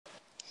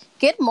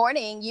Good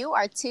morning. You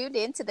are tuned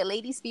into the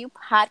Ladies View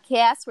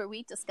podcast where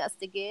we discuss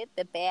the good,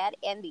 the bad,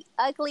 and the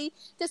ugly.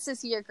 This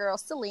is your girl,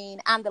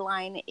 Celine. On the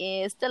line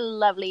is the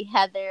lovely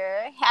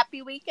Heather.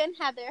 Happy weekend,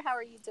 Heather. How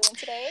are you doing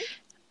today?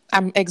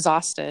 I'm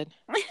exhausted.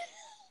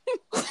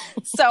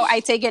 So I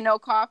take it no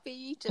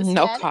coffee? Just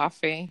No yet?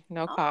 coffee.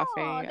 No Oh,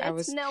 coffee. that's I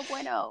was no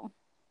bueno.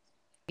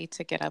 need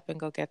to get up and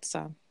go get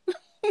some.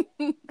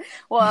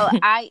 Well,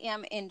 I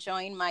am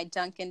enjoying my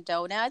Dunkin'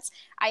 Donuts.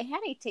 I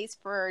had a taste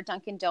for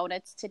Dunkin'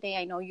 Donuts today.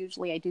 I know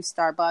usually I do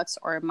Starbucks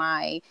or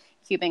my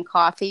Cuban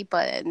coffee,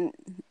 but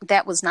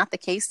that was not the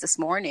case this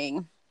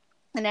morning.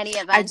 In any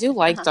event, I do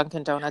like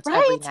Dunkin' Donuts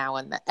every right? now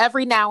and then.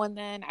 Every now and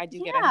then, I do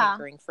get a Yeah.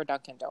 hankering for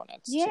Dunkin'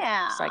 Donuts.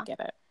 Yeah. Too, so I get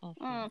it.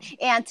 Mm-hmm.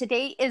 And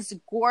today is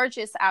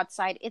gorgeous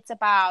outside. It's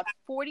about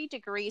 40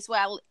 degrees.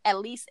 Well, at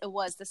least it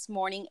was this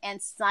morning,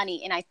 and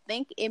sunny. And I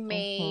think it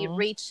may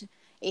reach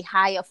a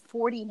high of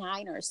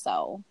 49 or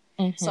so.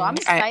 So I'm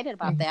excited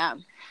about that.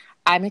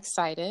 I'm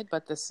excited,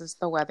 but this is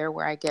the weather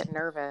where I get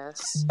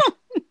nervous.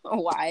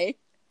 Why?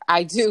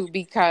 I do,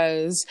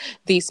 because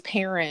these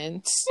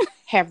parents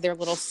have their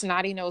little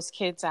snotty-nosed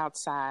kids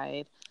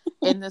outside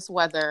in this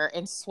weather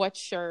in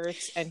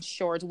sweatshirts and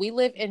shorts. We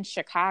live in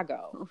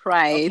Chicago.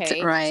 Right,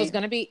 okay? right. So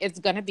it's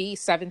gonna be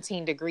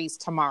 17 degrees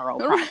tomorrow,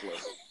 probably.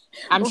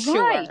 I'm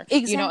sure. Right,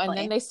 exactly. You know, and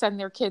then they send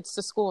their kids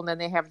to school and then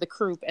they have the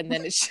croup and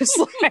then it's just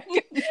like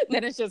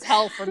then it's just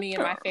hell for me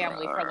and my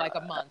family for like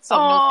a month. So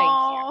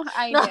no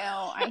thank you. I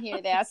know. I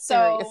hear that.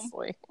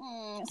 Seriously.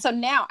 So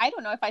now I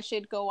don't know if I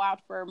should go out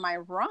for my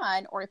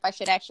run or if I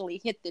should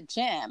actually hit the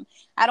gym.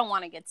 I don't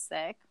want to get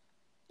sick.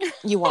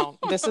 You won't.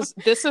 This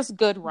is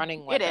good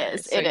running weather. It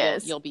is. So it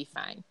is. You'll be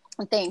fine.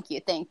 Thank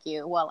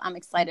you. Well, I'm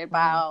excited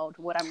about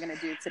what I'm going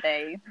to do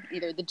today,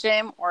 either the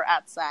gym or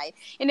outside.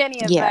 In any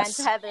event, Yes.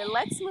 Heather,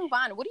 let's move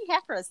on. What do you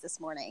have for us this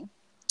morning?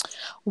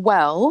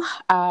 Well,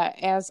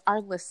 as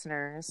our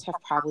listeners have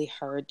probably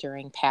heard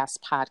during past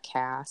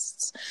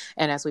podcasts,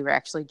 and as we were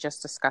actually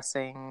just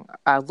discussing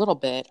a little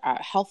bit,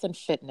 health and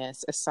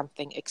fitness is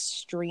something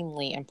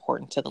extremely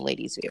important to the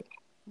Ladies View.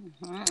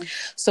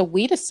 So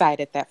we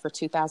decided that for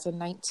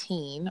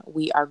 2019,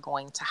 we are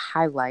going to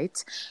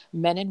highlight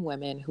men and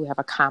women who have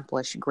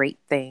accomplished great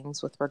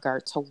things with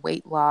regard to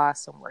weight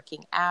loss and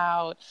working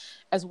out,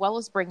 as well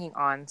as bringing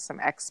on some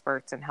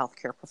experts and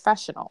healthcare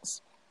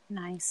professionals.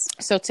 Nice.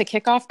 So to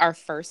kick off our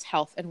first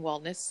Health and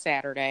Wellness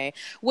Saturday,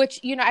 which,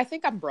 you know, I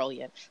think I'm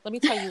brilliant. Let me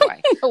tell you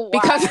why.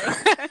 Why?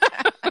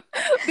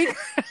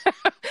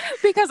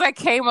 Because I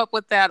came up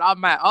with that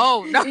on my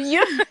own.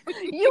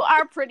 You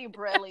are pretty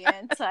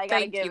brilliant. So I got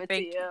to give it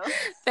to you.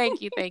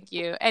 Thank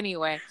you.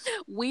 Anyway,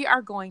 we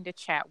are going to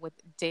chat with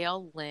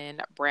DaleLynn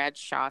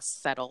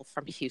Settle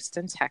from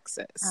Houston,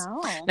 Texas.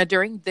 Oh. Now,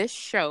 during this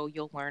show,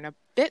 you'll learn a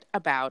bit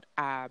about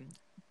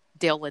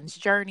DaleLynn's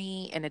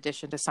journey, in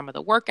addition to some of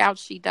the workouts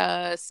she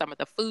does, some of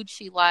the food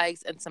she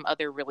likes, and some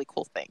other really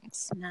cool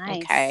things.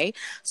 Nice. Okay.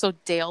 So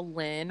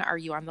DaleLynn, are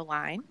you on the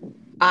line?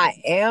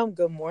 I am.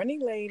 Good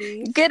morning,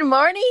 ladies. Good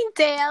morning,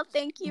 Dale.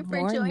 Thank you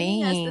for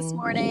joining us this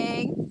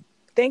morning.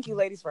 Thank you,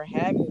 ladies, for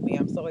having me.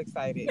 I'm so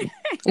excited.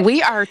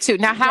 We are too.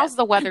 Now, how's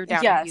the weather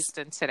down in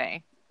Houston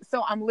today?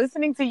 So I'm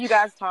listening to you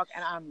guys talk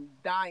and I'm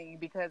dying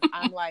because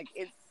I'm like,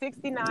 it's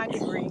 69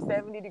 degrees,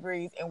 70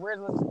 degrees, and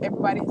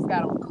everybody's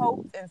got on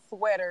coats and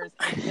sweaters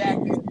and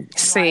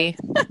jackets. See?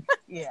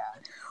 Yeah.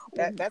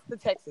 That's the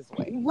Texas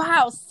way.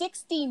 Wow,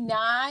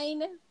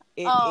 69?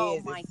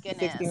 Oh my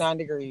goodness. 69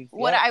 degrees.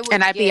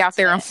 I'd be out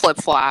there in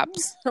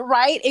flip-flops.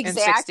 Right,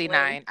 exactly. In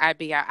 69.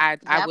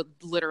 I would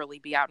literally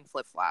be out in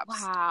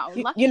flip-flops. Wow.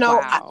 You know,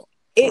 wow.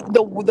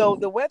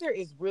 The weather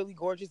is really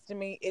gorgeous to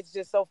me. It's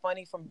just so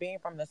funny from being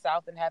from the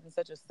South and having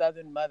such a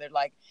Southern mother.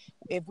 Like,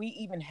 if we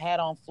even had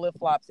on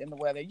flip-flops in the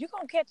weather, you're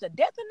going to catch a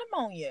death of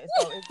pneumonia.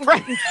 So it's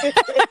right.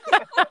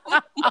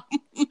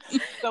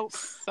 So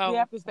we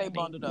have to stay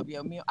bundled up.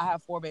 Yeah, I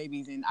have 4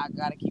 babies and I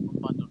got to keep them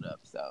bundled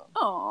up.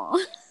 So.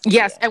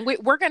 Yes, and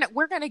we're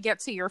gonna get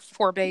to your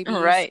 4 babies,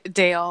 right,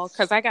 Dale,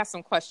 because I got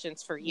some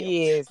questions for you.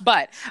 Yes.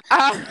 But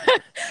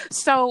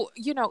so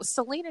you know,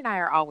 Celine and I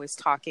are always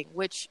talking,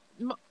 which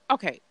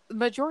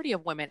majority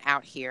of women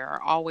out here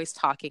are always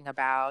talking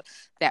about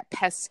that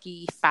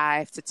pesky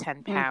 5 to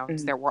 10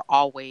 pounds that we're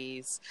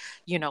always,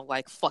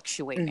 like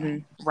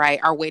fluctuating, right?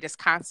 Our weight is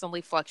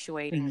constantly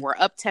fluctuating. We're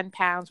up 10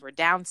 pounds, we're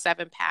down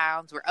 7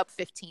 pounds, we're up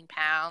 15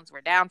 pounds,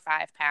 we're down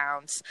 5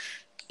 pounds.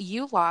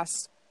 You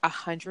lost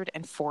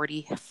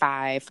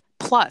 145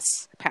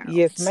 plus pounds.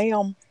 Yes,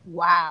 ma'am.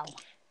 Wow.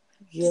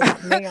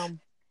 Yes, ma'am.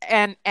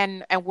 And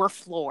we're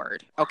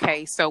floored.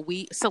 Okay. So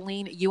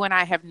Celine, you and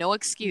I have no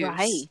excuse.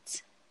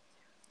 Right.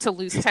 To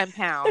lose 10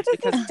 pounds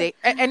because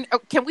and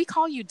can we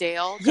call you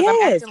Dale? Because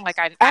yes. I'm acting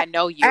like I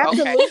know you.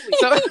 Absolutely. Okay.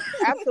 So,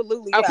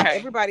 absolutely. Yeah. Okay.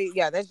 Everybody.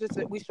 Yeah. That's just,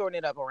 we shorten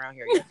it up around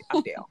here. Yeah,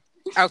 I'm Dale.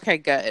 Okay,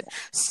 good.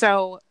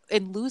 So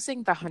in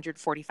losing the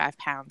 145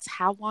 pounds,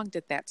 how long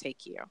did that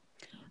take you?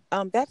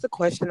 That's a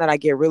question that I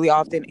get really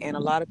often. And a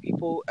lot of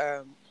people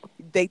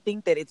they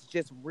think that it's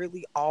just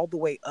really all the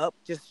way up,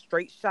 just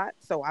straight shot.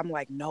 So I'm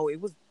like, no,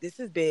 this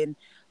has been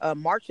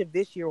March of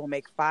this year will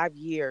make 5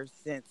 years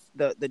since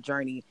the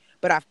journey,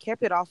 but I've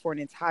kept it off for an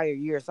entire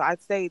year. So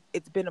I'd say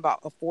it's been about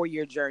a 4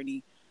 year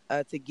journey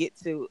to get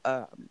to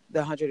the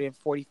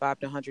 145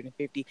 to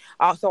 150.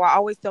 So I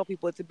always tell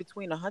people it's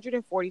between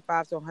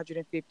 145 to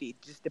 150,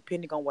 just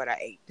depending on what I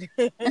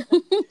ate.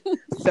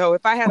 So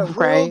if I had a real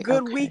Right.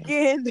 good Okay.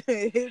 weekend,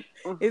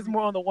 it's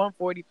more on the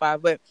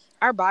 145. But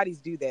our bodies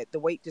do that. The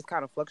weight just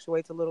kind of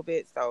fluctuates a little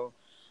bit. So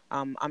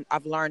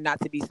I've learned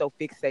not to be so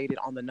fixated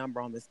on the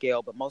number on the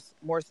scale, but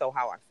more so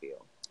how I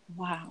feel.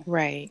 Wow.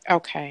 Right.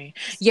 Okay.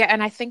 Yeah.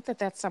 And I think that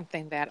that's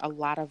something that a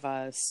lot of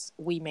us,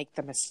 we make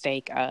the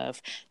mistake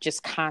of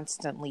just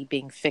constantly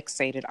being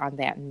fixated on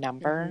that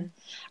number.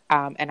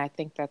 Hmm. And I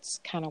think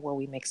that's kind of where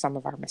we make some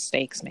of our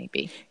mistakes,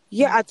 maybe.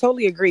 Yeah, I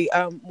totally agree.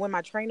 When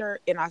my trainer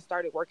and I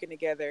started working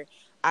together,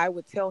 I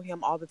would tell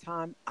him all the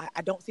time,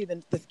 I don't see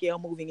the scale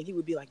moving. And he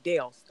would be like,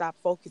 Dale, stop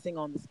focusing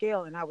on the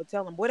scale. And I would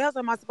tell him, what else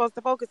am I supposed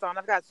to focus on?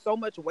 I've got so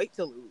much weight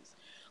to lose.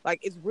 Like,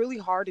 it's really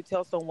hard to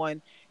tell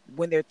someone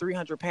when they're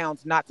 300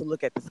 pounds not to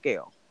look at the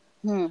scale.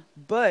 Hmm.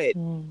 But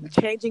Mm.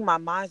 changing my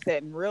mindset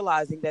and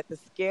realizing that the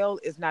scale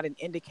is not an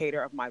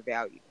indicator of my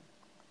value.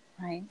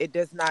 Right. It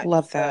does not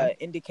Love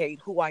that. indicate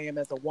who I am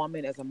as a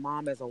woman, as a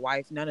mom, as a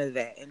wife, none of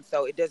that. And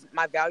so it doesn't,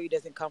 my value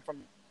doesn't come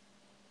from.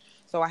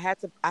 So I had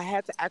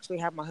to actually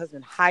have my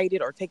husband hide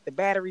it or take the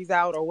batteries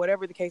out or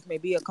whatever the case may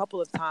be a couple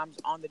of times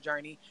on the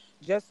journey,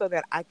 just so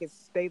that I could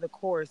stay the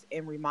course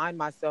and remind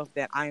myself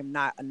that I am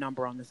not a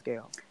number on the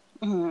scale.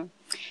 Hmm.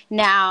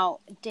 Now,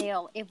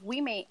 Dale, if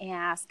we may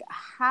ask,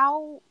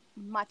 how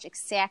much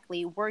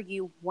exactly were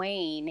you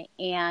weighing,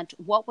 and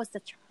what was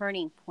the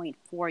turning point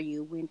for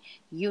you when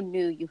you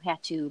knew you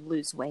had to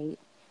lose weight?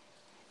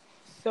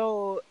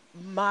 So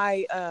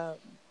my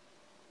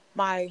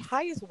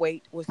highest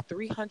weight was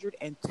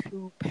 302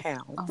 Oh,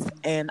 pounds,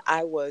 and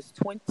I was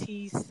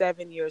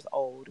 27 years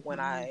old when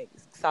wow. I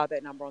saw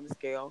that number on the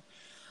scale.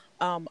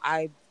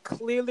 I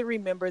clearly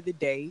remember the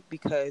day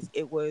because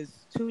it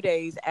was 2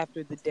 days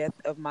after the death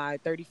of my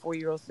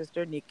 34-year-old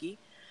sister, Nikki.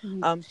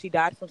 Mhm. She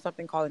died from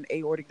something called an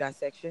aortic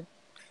dissection,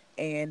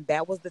 and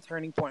that was the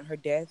turning point. Her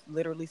death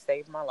literally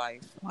saved my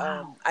life.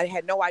 Wow. I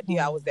had no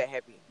idea I was Mm. that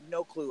heavy,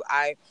 no clue.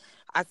 I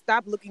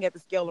stopped looking at the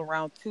scale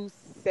around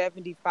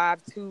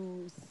 275,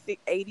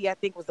 280. I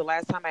think was the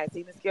last time I had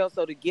seen the scale.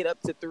 So to get up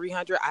to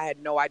 300, I had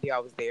no idea I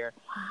was there.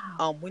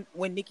 Wow.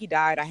 When Nikki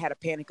died, I had a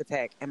panic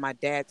attack, and my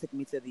dad took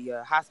me to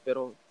the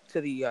hospital,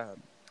 to the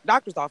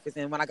doctor's office.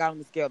 And when I got on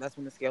the scale, that's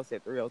when the scale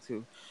said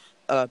 302.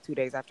 2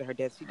 days after her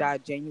death, she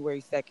died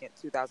January 2nd,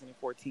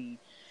 2014.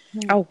 Hmm.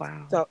 Oh,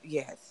 wow. So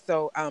yes,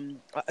 so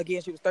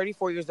again, she was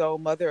 34 years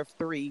old, mother of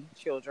three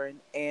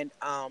children, and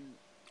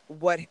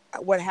what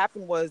what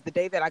happened was the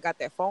day that I got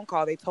that phone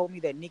call, they told me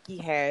that Nikki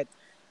had.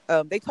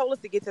 They told us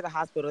to get to the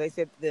hospital. They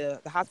said the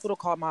hospital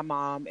called my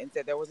mom and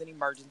said there was an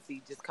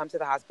emergency. Just come to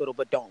the hospital,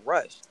 but don't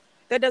rush.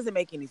 That doesn't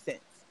make any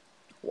sense.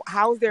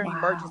 How is there an Wow.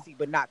 emergency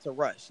but not to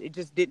rush? It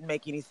just didn't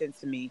make any sense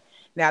to me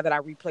now that I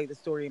replay the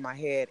story in my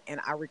head. And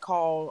I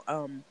recall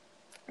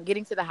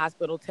getting to the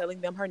hospital,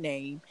 telling them her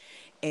name,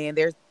 and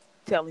they're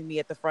telling me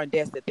at the front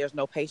desk that there's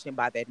no patient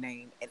by that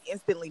name, and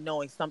instantly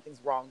knowing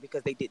something's wrong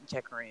because they didn't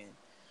check her in.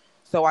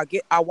 So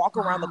I walk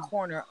around the Wow.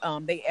 corner.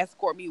 They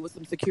escort me with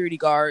some security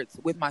guards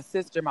with my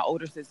sister, my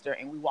older sister,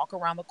 and we walk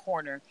around the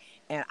corner.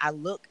 And I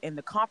look in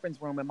the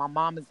conference room, and my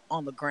mom is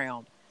on the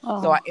ground.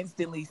 So I Oh.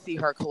 instantly see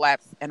her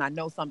collapse, and I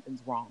know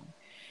something's wrong.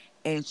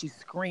 And she's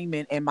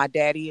screaming, and my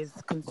daddy is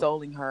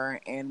consoling her.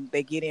 And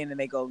they get in, and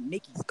they go,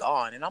 "Nikki's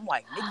gone." And I'm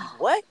like, "Nikki's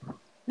what?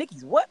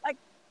 Nikki's what? Like,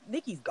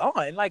 Nikki's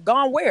gone. Like,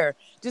 gone where?"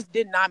 Just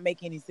did not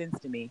make any sense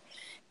to me.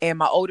 And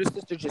my older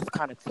sister just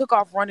kind of took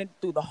off running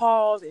through the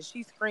halls, and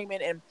she's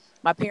screaming. And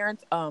my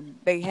parents,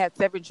 they had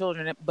 7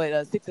 children,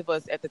 but 6 of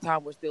us at the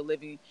time were still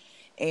living.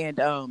 And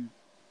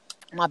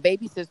my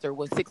baby sister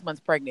was 6 months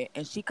pregnant,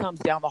 and she comes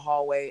down the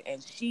hallway,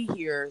 and she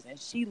hears and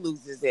she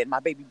loses it. My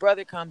baby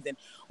brother comes, and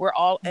we're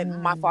all,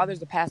 and my father's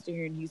Mm. a pastor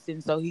here in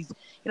Houston, so he's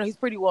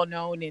pretty well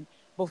known. And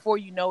before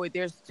you know it,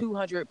 there's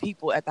 200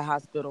 people at the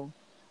hospital,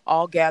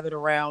 all gathered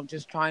around,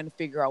 just trying to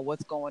figure out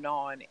what's going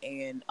on.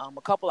 And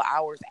a couple of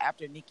hours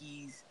after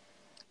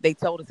they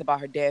told us about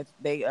her death.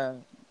 They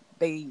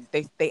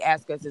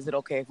asked us, "Is it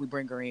okay if we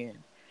bring her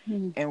in?"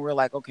 Hmm. And we're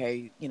like,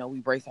 okay, we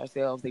brace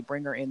ourselves. They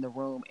bring her in the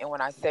room. And when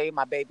I say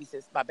my baby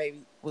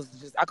was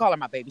just, I call her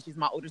my baby. She's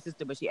my older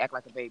sister, but she act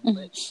like a baby.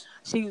 But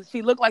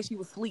she looked like she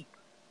was asleep.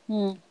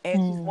 Hmm.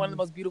 And she's one of the Mm.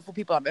 most beautiful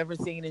people I've ever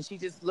seen. And she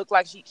just looked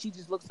like she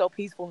just looked so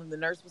peaceful. And the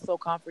nurse was so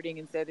comforting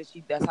and said that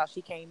that's how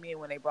she came in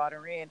when they brought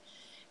her in.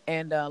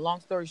 And long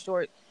story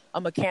short,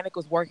 a mechanic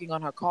was working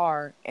on her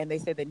car, and they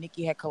said that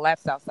Nikki had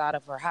collapsed outside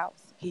of her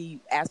house. He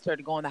asked her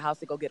to go in the house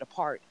to go get a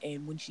part,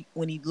 and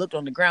when he looked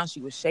on the ground,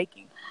 she was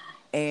shaking.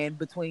 And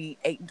between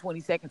 8 and 20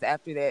 seconds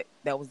after that,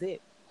 that was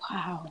it.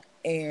 Wow.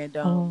 And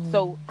Mm.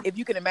 so, if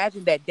you can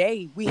imagine that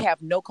day, we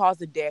have no cause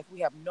of death.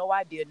 We have no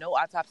idea. No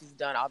autopsy's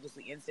done,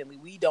 obviously, instantly.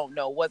 We don't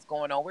know what's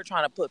going on. We're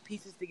trying to put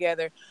pieces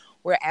together.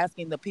 We're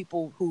asking the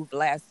people who've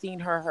last seen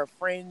her, her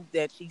friends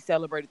that she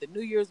celebrated the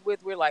New Year's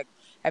with. We're like,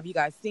 have you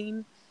guys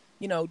seen,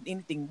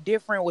 anything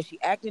different? Was she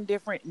acting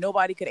different?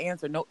 Nobody could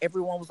answer. No,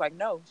 everyone was like,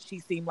 no, she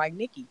seemed like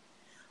Nikki.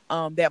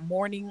 That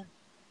morning,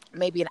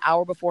 maybe an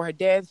hour before her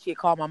death, she had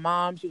called my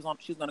mom. She was going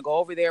to go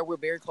over there. We're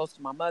very close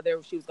to my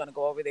mother. She was going to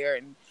go over there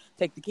and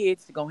take the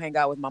kids to go hang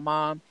out with my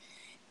mom.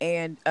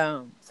 And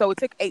so it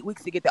took 8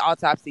 weeks to get the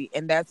autopsy.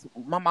 And that's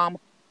my mom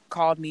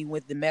called me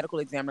with the medical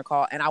examiner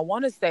call. And I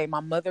want to say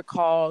my mother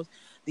called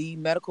the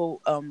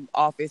medical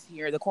office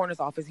here, the coroner's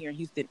office here in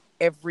Houston,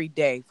 every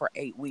day for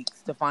 8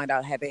 weeks to find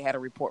out had they had a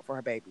report for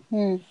her baby.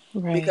 Right.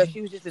 Because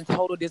she was just in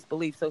total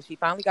disbelief. So she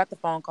finally got the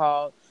phone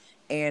call.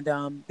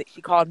 And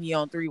she called me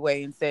on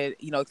three-way and said,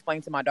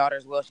 explain to my daughter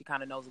as well. She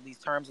kind of knows of these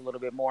terms a little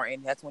bit more.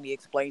 And that's when he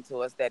explained to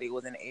us that it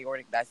was an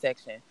aortic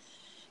dissection.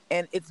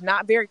 And it's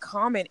not very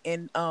common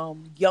in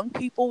young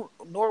people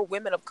nor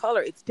women of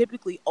color. It's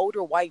typically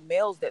older white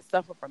males that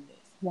suffer from this.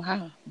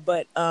 Wow.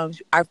 But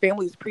our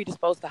family was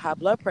predisposed to high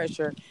blood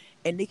pressure.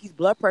 And Nikki's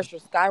blood pressure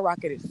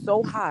skyrocketed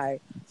so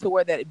high to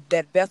where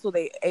that vessel,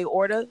 the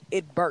aorta,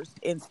 it burst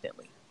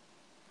instantly.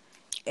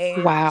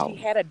 And Wow. she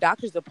had a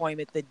doctor's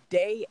appointment the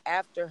day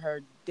after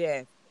her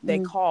death. They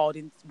called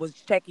and was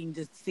checking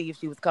to see if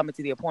she was coming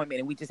to the appointment.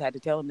 And we just had to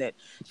tell them that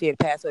she had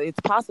passed. So it's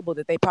possible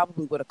that they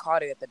probably would have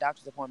caught it at the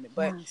doctor's appointment.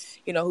 But,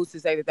 who's to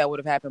say that would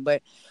have happened?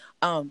 But,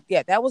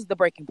 that was the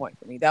breaking point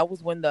for me. That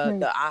was when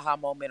the aha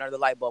moment or the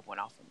light bulb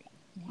went off for me.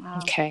 Wow.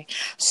 Okay.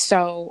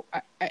 So,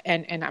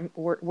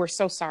 we're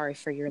so sorry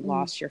for your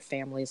loss, your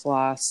family's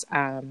loss.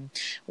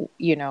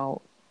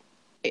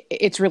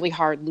 It's really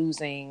hard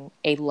losing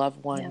a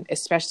loved one,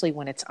 especially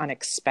when it's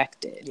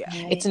unexpected. Yeah.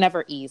 Right. It's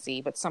never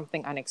easy, but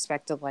something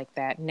unexpected like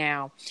that.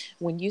 Now,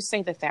 when you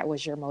say that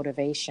was your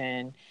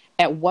motivation,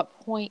 at what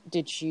point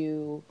did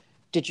you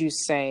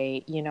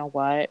say, you know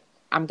what,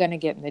 I'm going to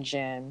get in the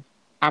gym.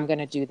 I'm going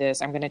to do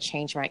this. I'm going to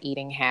change my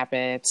eating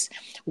habits.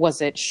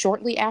 Was it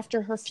shortly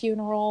after her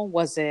funeral?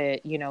 Was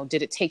it,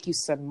 did it take you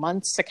some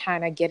months to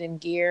kind of get in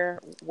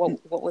gear? What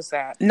was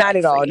that? Not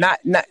at all. Not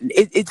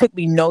it took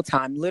me no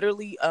time.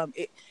 Literally,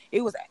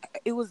 it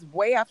was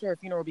way after her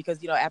funeral because,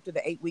 after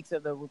the 8 weeks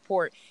of the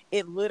report,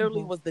 it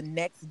literally was the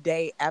next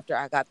day after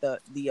I got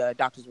the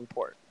doctor's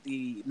report,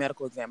 the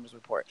medical examiner's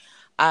report.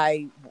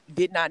 I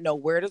did not know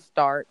where to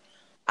start.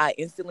 I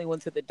instantly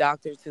went to the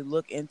doctor to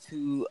look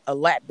into a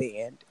lap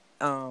band.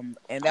 And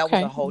that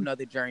was a whole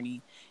nother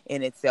journey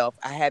in itself.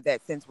 I had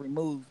that since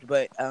removed,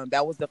 but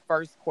that was the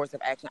first course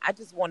of action. I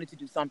just wanted to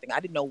do something.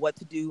 I didn't know what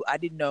to do. I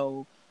didn't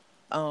know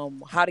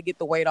how to get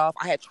the weight off.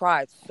 I had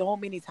tried so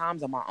many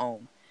times on my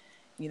own,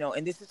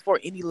 and this is for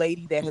any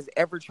lady that has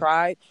ever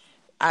tried.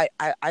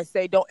 I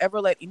say don't ever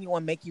let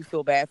anyone make you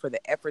feel bad for the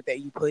effort that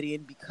you put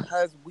in,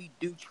 because we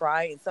do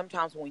try. And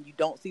sometimes when you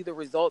don't see the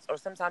results, or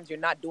sometimes you're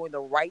not doing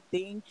the right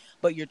thing,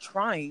 but you're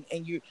trying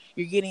and you're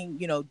getting,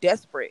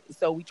 desperate.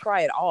 So we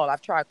try it all.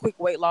 I've tried quick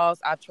weight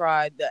loss. I've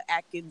tried the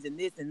Atkins and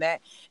this and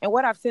that. And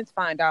what I've since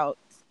found out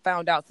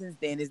since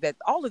then is that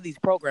all of these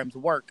programs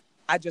work.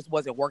 I just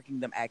wasn't working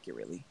them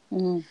accurately.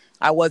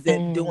 I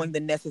wasn't doing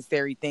the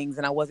necessary things,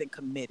 and I wasn't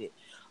committed.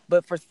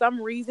 But for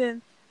some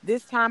reason,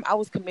 this time I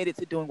was committed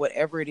to doing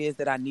whatever it is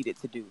that I needed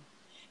to do.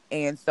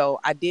 And so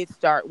I did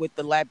start with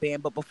the lap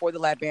band. But before the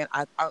lap band,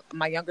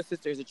 my younger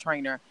sister is a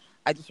trainer.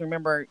 I just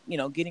remember,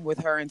 getting with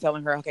her and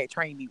telling her, okay,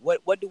 train me.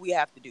 What do we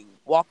have to do?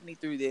 Walk me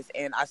through this.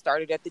 And I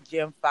started at the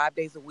gym 5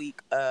 days a week,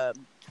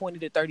 20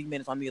 to 30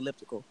 minutes on the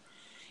elliptical.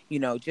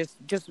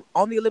 Just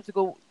on the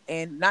elliptical,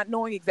 and not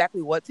knowing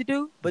exactly what to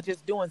do, but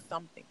just doing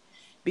something.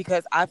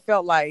 Because I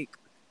felt like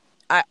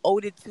I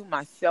owed it to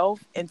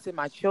myself and to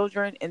my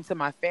children and to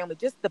my family.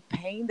 Just the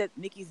pain that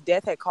Nikki's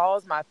death had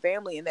caused my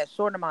family in that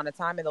short amount of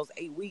time, in those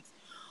 8 weeks,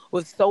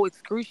 was so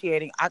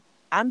excruciating.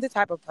 I'm the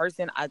type of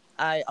person, I've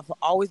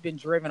always been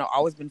driven. I've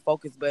always been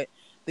focused. But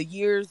the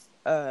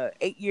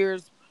 8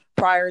 years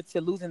prior to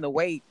losing the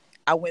weight,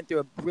 I went through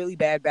a really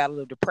bad battle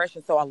of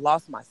depression. So I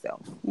lost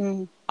myself.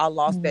 I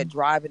lost that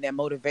drive and that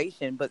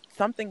motivation. But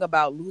something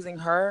about losing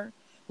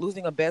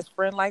a best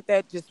friend like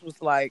that just was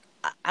like,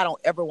 I don't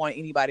ever want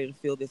anybody to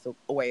feel this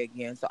way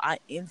again. So I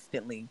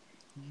instantly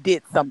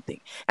did something.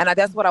 And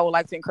that's what I would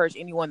like to encourage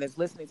anyone that's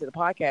listening to the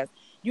podcast.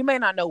 You may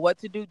not know what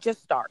to do.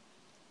 Just start.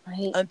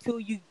 Right. Until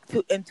you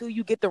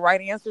get the right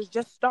answers,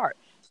 just start.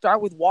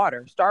 Start with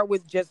water. Start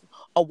with just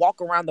a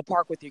walk around the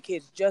park with your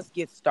kids. Just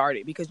get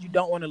started, because you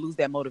don't want to lose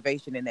that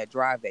motivation and that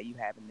drive that you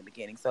have in the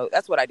beginning. So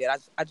that's what I did.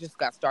 I just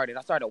got started.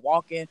 I started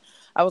walking.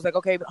 I was like,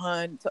 okay,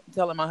 hon,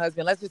 telling my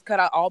husband, let's just cut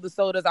out all the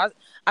sodas.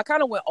 I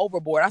kind of went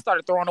overboard. I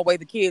started throwing away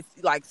the kids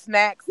like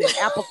snacks and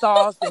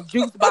applesauce and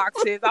juice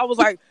boxes. I was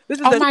like, this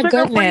is a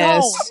sugar-free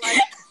home.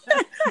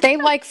 They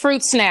like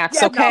fruit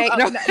snacks, okay?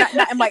 No.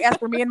 I'm like, as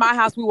for me in my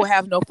house, we will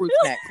have no fruit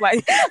snacks.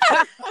 Like,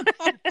 I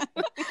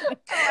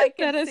like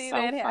can That is see so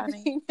that funny.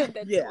 happening.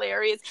 That's Yeah.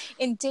 hilarious.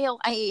 And Dale,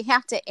 I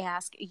have to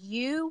ask,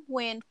 you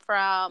went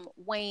from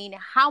weighing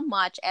how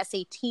much as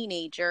a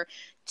teenager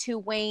to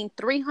weighing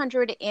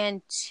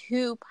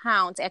 302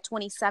 pounds at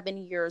 27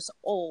 years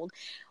old.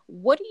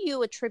 What do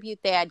you attribute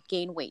that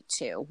gain weight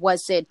to?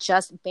 Was it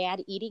just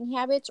bad eating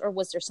habits or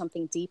was there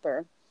something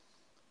deeper?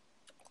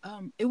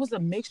 It was a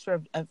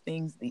mixture of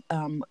things.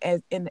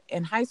 As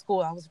in high school,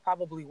 I was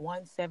probably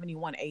 170,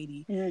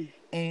 180. Mm.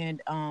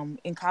 And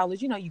in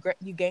college,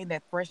 you gain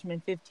that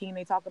freshman 15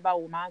 they talk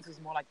about. Well, mine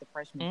was more like the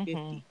freshman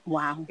Mm-hmm. 50.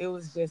 Wow. It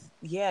was just,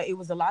 yeah, it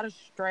was a lot of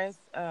stress,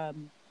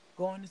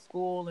 going to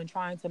school and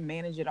trying to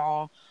manage it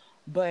all.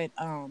 But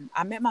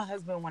I met my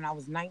husband when I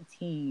was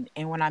 19,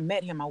 and when I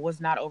met him, I was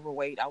not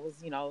overweight. I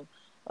was,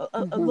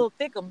 a Hmm. little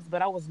thickums,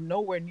 but I was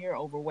nowhere near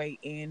overweight.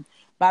 And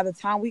by the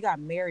time we got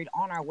married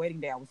on our wedding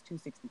day, I was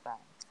 265.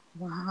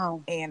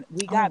 Wow. And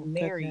we got Oh,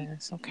 married.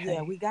 goodness. Yeah,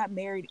 Okay. we got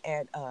married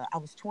at I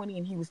was 20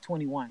 and he was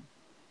 21.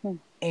 Hmm.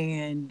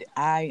 And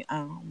I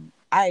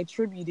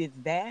attributed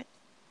that.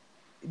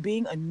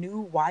 Being a new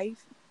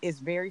wife is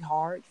very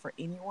hard for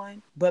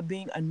anyone, but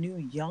being a new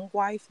young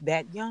wife,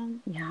 that young,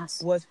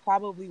 Yes. was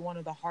probably one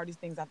of the hardest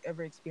things I've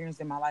ever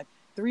experienced in my life.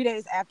 3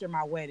 days after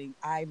my wedding,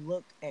 I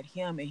looked at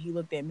him and he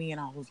looked at me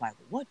and I was like,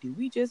 what did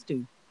we just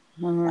do?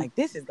 Hmm. Like,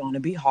 this is going to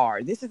be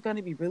hard. This is going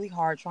to be really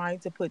hard, trying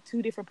to put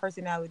two different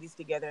personalities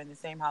together in the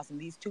same house,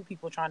 and these two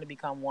people trying to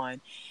become one.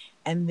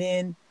 And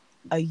then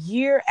a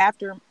year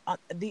after,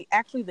 the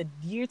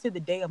year to the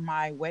day of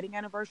my wedding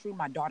anniversary,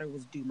 my daughter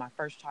was due. My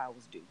first child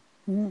was due.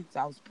 Hmm. So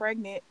I was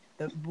pregnant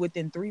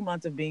within 3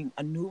 months of being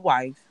a new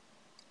wife.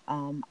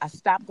 I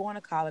stopped going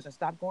to college. I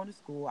stopped going to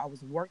school. I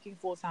was working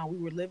full time. We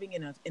were living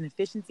in an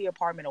efficiency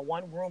apartment, a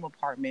 1 room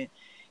apartment.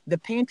 The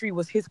pantry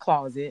was his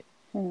closet.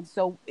 Hmm.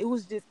 So it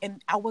was just,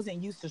 and I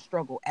wasn't used to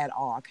struggle at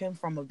all. I came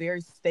from a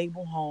very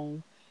stable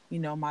home.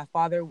 My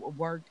father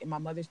worked and my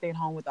mother stayed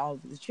home with all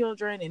of the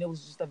children, and it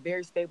was just a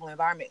very stable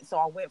environment. So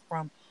I went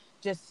from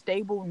just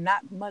stable,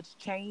 not much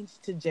change,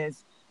 to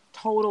just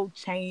total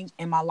change,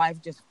 and my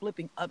life just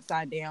flipping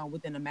upside down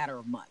within a matter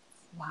of months.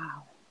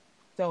 Wow.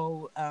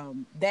 So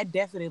that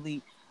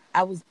definitely,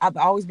 I've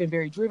always been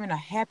very driven, a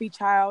happy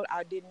child.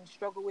 I didn't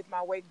struggle with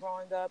my weight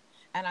growing up,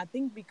 and I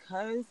think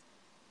because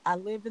I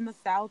live in the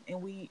South,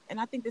 and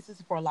I think this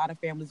is for a lot of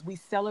families. We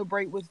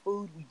celebrate with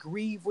food, we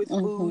grieve with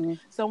food. Hmm.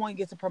 Someone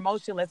gets a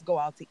promotion, let's go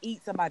out to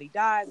eat. Somebody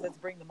dies, let's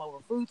bring them over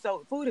food.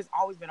 So food has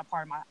always been a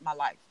part of my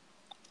life,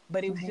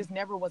 but it was Right. just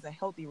never was a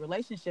healthy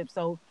relationship.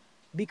 So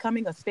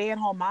becoming a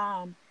stay-at-home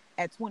mom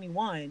at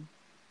 21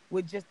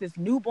 with just this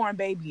newborn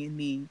baby in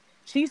me,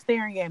 she's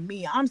staring at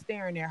me, I'm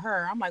staring at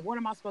her. I'm like, what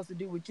am I supposed to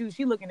do with you?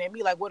 She looking at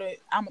me like,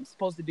 I'm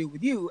supposed to do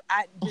with you?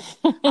 I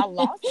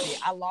lost it.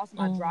 I lost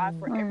my drive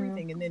for Mm. Mm.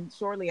 everything. And then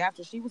shortly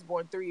after she was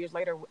born, 3 years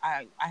later,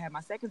 I had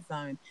my second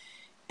son,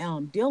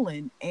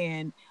 Dylan,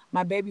 and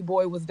my baby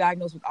boy was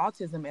diagnosed with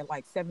autism at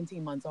like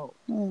 17 months old.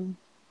 Mm.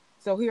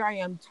 So here I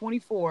am,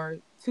 24,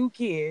 two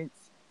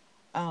kids,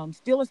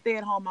 still a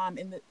stay-at-home mom.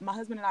 And my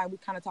husband and I, we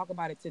kind of talk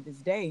about it to this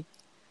day.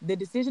 The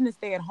decision to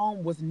stay at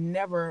home was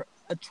never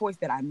a choice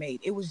that I made.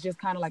 It was just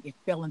kind of like it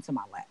fell into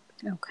my lap.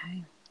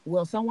 Okay.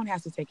 Well, someone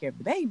has to take care of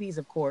the babies,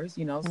 of course,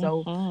 So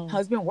Mm-hmm.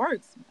 husband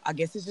works. I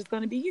guess it's just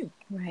going to be you.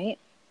 Right.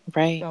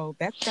 Right. So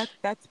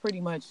that's pretty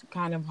much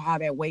kind of how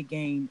that weight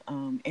gain.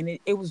 And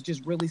it was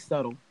just really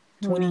subtle.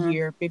 20 Mm.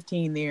 here,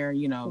 15 there.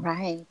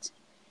 Right.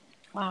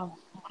 Wow.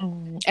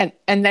 Mm.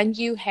 And then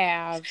you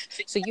have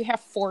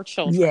 4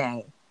 children.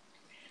 Yeah,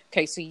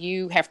 Okay, so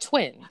you have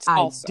twins I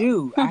also.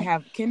 do. I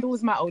have Kendall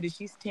is my oldest.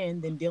 She's 10.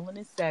 Then Dylan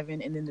is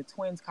 7. And then the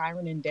twins,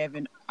 Kyron and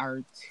Devin,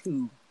 are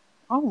 2.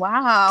 Oh,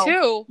 wow.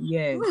 Two.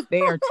 Yes, they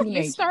are You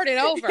teenagers. started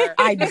over.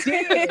 I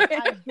did.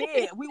 I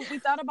did. We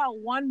thought about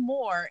one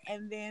more,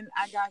 and then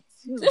I got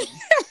 2.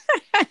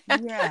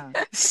 Yeah.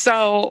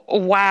 So,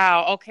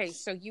 wow. Okay,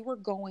 so you were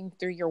going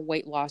through your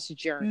weight loss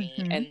journey,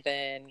 Hmm. and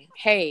then,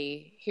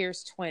 hey,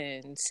 here's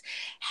twins.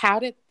 How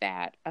did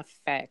that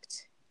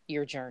affect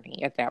your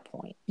journey at that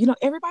point?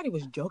 Everybody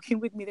was joking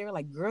with me. They were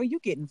like, "Girl, you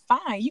getting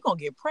fine. You gonna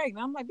get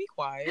pregnant." I'm like, "Be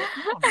quiet.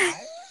 No, I'm not.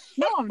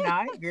 No, I'm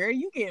not. Girl,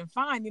 you getting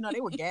fine."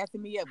 They were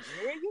gassing me up.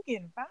 Girl, you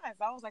getting fine.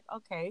 So I was like,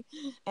 okay.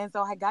 And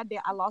so I got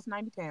there. I lost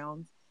 90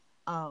 pounds,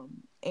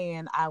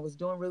 and I was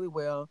doing really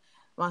well.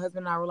 My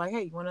husband and I were like,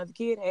 "Hey, you want another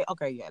kid?" Hey,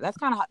 okay, yeah. That's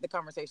kind of the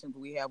conversations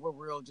we have. We're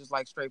real, just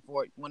like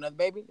straightforward. You want another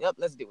baby? Yep,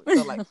 let's do it.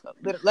 So like,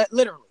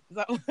 literally.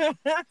 So,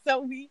 so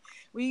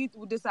we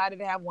decided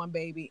to have one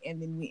baby,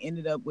 and then we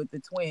ended up with the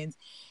twins.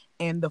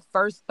 And the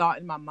first thought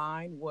in my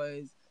mind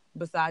was,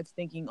 besides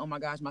thinking, "Oh my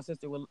gosh, my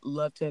sister would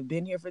love to have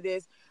been here for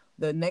this,"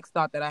 the next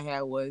thought that I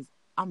had was,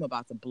 "I'm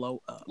about to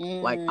blow up.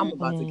 Like, I'm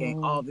about to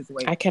gain all this I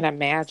weight." can So I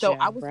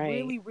imagine, was right?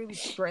 really, really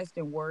stressed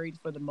and worried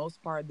for the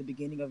most part at the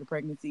beginning of the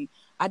pregnancy.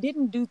 I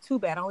didn't do too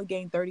bad. I only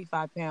gained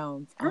 35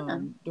 pounds Ah,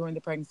 during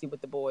the pregnancy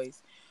with the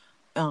boys.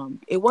 It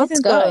that's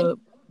wasn't good.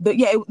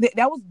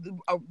 that was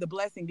the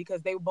blessing,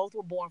 because they both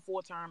were born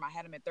full term. I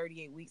had them at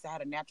 38 weeks. I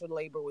had a natural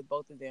labor with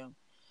both of them.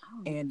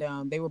 Oh,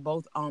 and they were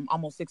both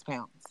almost 6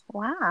 pounds.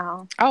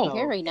 wow. Oh, So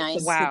Very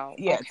nice. wow.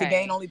 to gain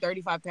Okay. only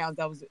 35 pounds,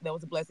 that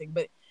was a blessing.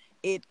 But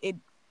it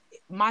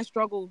my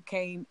struggle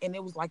came, and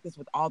it was like this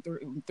with all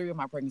three of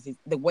my pregnancies.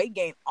 The weight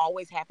gain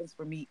always happens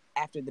for me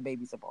after the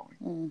babies are born,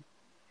 Mm.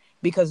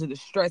 because of the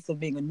stress of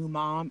being a new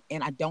mom,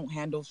 and I don't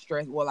handle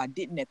stress. Well, I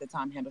didn't at the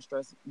time handle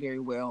stress very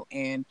well,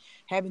 and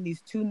having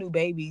these two new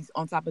babies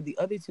on top of the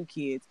other two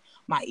kids,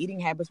 my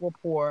eating habits were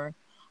poor.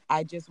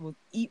 I just would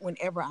eat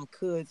whenever I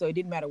could, so it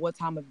didn't matter what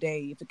time of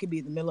day. If it could be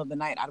the middle of the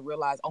night, I'd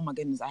realize, oh my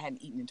goodness, I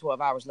hadn't eaten in 12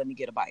 hours. Let me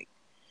get a bite.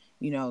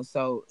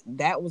 So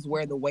that was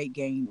where the weight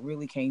gain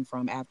really came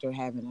from after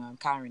having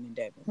Kyron and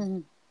Devin.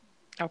 Mm.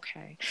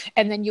 Okay.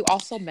 And then you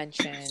also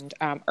mentioned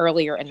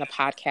earlier in the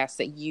podcast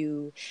that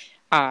you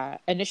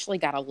initially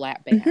got a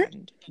lap Mm-hmm.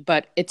 band,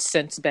 but it's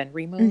since been Mm-hmm.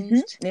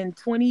 removed. In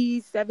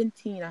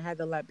 2017, I had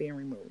the lap band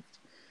removed.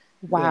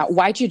 Wow. Yes,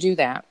 Why'd you do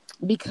that?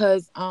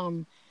 because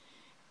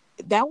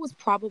that was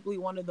probably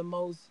one of the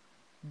most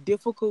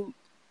difficult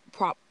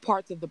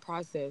parts of the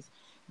process,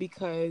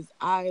 because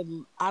I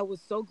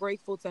was so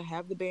grateful to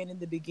have the band in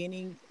the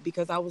beginning,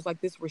 because I was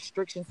like this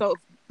restriction. So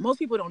most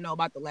people don't know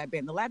about the lap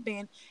band. The lap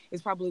band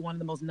is probably one of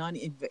the most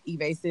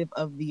non-invasive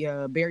of the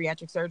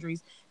bariatric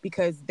surgeries,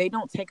 because they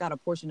don't take out a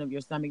portion of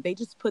your stomach. They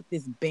just put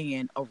this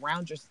band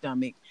around your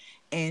stomach,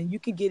 and you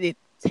can get it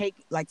take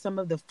like some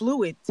of the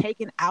fluid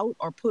taken out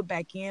or put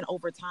back in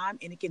over time,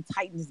 and it can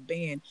tighten this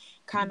band,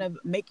 kind of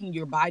making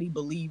your body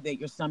believe that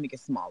your stomach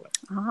is smaller.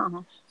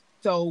 Oh.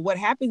 So what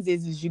happens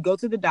is you go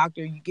to the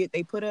doctor,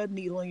 they put a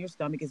needle in your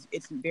stomach.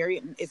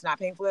 It's not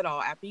painful at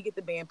all. After you get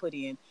the band put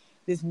in,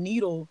 this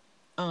needle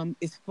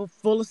is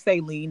full of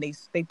saline.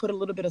 They put a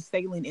little bit of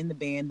saline in the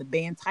band. The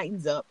band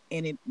tightens up,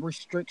 and it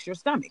restricts your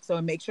stomach. So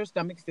it makes your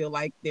stomach feel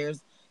like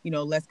there's,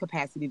 less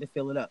capacity to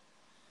fill it up.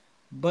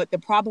 But the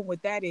problem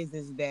with that is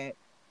that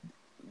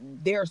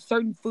there are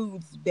certain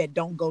foods that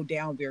don't go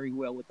down very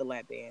well with the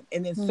lap band,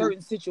 and then Mm.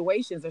 certain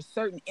situations or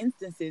certain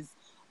instances,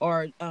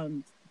 or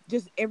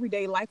just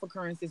everyday life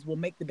occurrences, will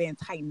make the band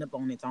tighten up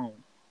on its own.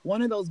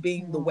 One of those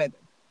being the weather.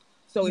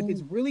 So if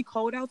it's Mm. really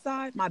cold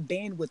outside, my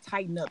band would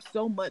tighten up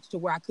so much to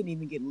where I couldn't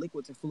even get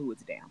liquids or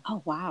fluids down.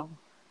 Oh, wow.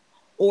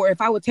 Or if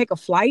I would take a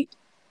flight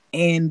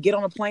and get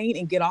on a plane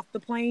and get off the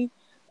plane,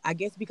 I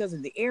guess because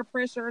of the air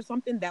pressure or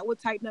something, that would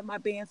tighten up my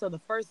band. So the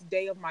first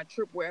day of my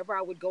trip, wherever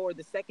I would go, or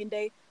the second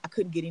day, I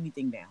couldn't get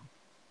anything down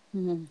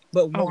Mm.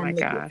 but Oh my warm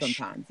liquid gosh.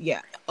 sometimes.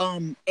 Yeah.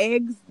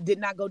 Eggs did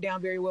not go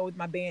down very well with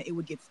my band. It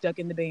would get stuck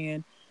in the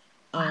band.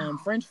 Wow.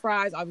 French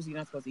fries, obviously you're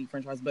not supposed to eat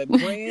French fries, but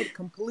bread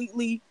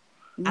completely,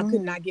 I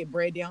could Mm. not get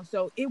bread down.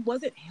 So it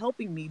wasn't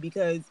helping me,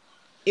 because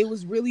it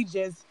was really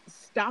just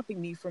stopping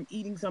me from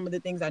eating some of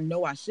the things I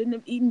know I shouldn't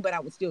have eaten, but I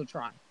would still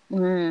try.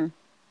 Mm.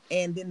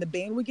 And then the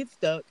band would get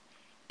stuck,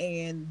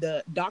 and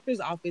the doctor's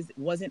office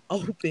wasn't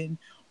open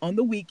on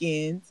the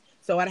weekends,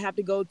 so I'd have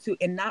to go to,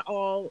 and not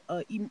all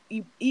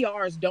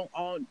ERs don't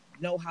all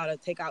know how to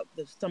take out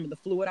some of the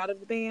fluid out of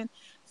the band.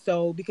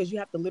 So because you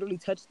have to literally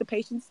touch the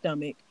patient's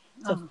stomach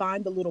to Oh.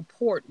 find the little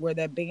port where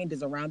that band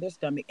is around their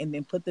stomach, and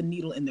then put the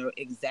needle in their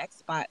exact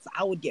spot. So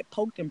I would get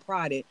poked and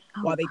prodded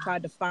while Oh, they wow.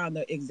 tried to find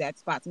the exact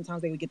spot.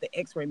 Sometimes they would get the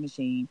x-ray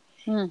machine,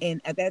 Mm.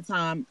 and at that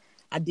time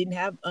I didn't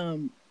have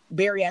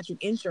bariatric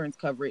insurance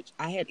coverage.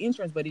 I had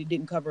insurance, but it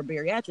didn't cover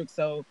bariatric.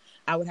 So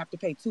I would have to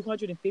pay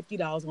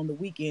 $250 on the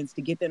weekends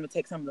to get them to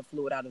take some of the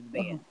fluid out of the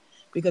Oh. band.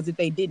 Because if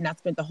they didn't, I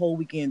spent the whole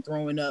weekend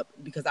throwing up,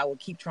 because I would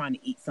keep trying to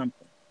eat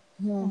something.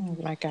 Mm.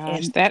 Oh my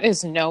gosh. And That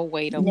is no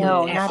way to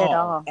No, at live. not at all,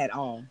 all. at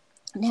all.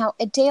 Now,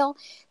 Dale,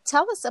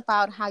 tell us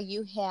about how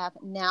you have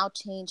now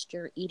changed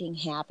your eating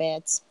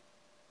habits.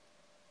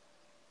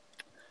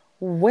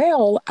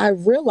 Well, I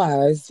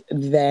realized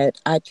that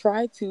I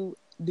try to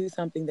do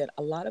something that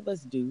a lot of us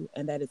do,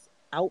 and that is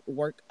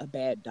outwork a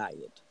bad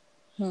diet.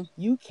 Hmm.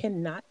 You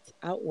cannot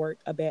outwork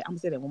a bad, I'm gonna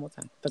say that one more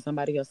time for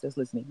somebody else that's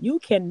listening. You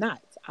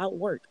cannot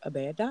outwork a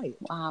bad diet.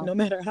 Wow. No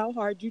matter how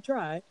hard you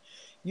try,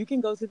 you can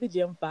go to the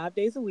gym 5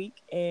 days a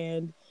week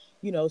and,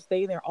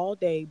 stay there all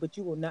day, but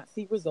you will not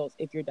see results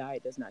if your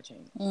diet does not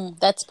change. Mm.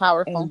 That's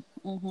powerful. And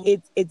Mm-hmm.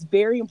 it's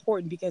very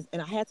important, because,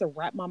 and I had to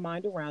wrap my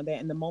mind around that.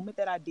 And the moment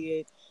that I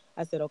did,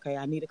 I said, okay,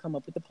 I need to come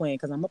up with a plan,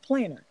 because I'm a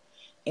planner.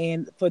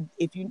 And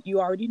if you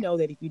already know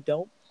that if you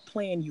don't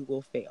plan, you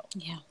will fail.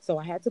 Yeah. So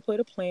I had to put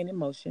a plan in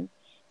motion,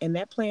 and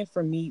that plan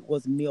for me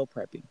was meal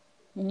prepping.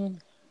 Mm.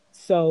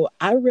 So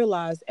I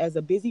realized, as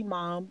a busy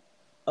mom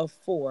of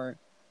four,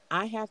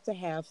 I have to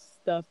have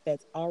stuff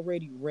that's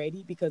already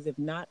ready, because if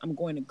not, I'm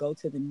going to go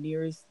to the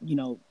nearest,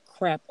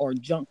 crap or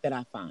junk that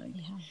I find.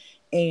 Yeah.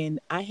 And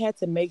I had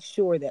to make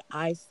sure that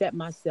I set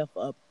myself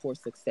up for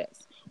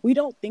success. We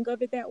don't think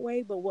of it that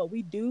way, but what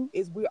we do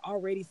is we're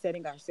already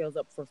setting ourselves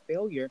up for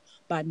failure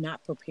by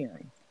not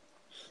preparing.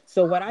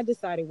 So what I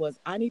decided was,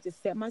 I need to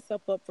set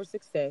myself up for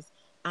success.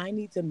 I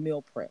need to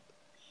meal prep.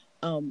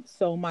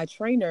 So my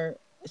trainer,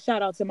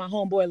 shout out to my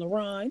homeboy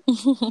LaRon,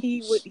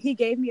 he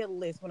gave me a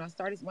list when I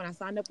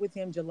signed up with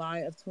him July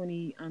of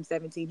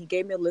 2017. He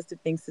gave me a list of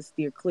things to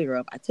steer clear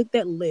of. I took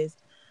that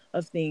list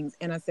of things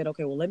and I said,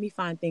 okay, well, let me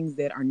find things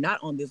that are not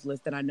on this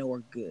list that I know are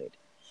good.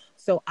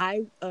 So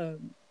I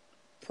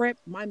prep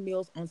my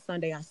meals on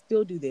Sunday. I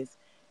still do this.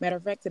 Matter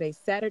of fact, today's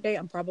Saturday.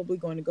 I'm probably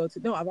going to go to.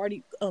 No, I've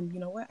already. You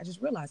know what? I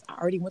just realized I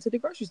already went to the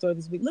grocery store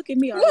this week. Look at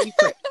me, I already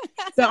prepped.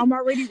 So I'm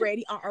already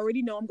ready. I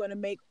already know I'm going to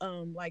make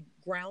like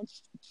ground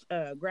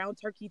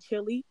turkey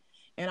chili,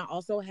 and I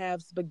also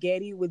have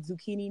spaghetti with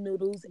zucchini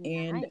noodles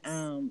and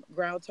Nice.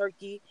 ground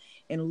turkey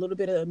and a little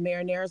bit of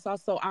marinara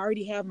sauce. So I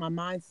already have my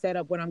mind set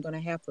up what I'm going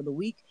to have for the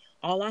week.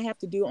 All I have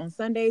to do on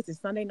Sundays is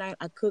Sunday night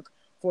I cook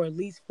for at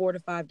least 4 to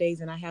 5 days,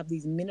 and I have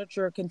these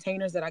miniature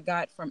containers that I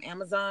got from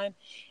Amazon,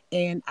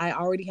 and I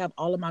already have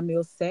all of my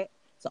meals set.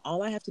 So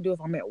all I have to do if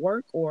I'm at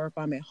work or if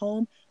I'm at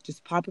home,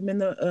 just pop them in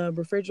the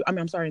refrigerator.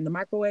 I'm sorry, in the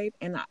microwave,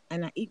 and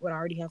I eat what I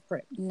already have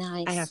prepped.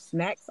 I have Nice.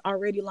 snacks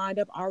already lined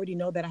up. I already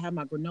know that I have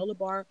my granola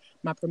bar,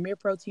 my Premier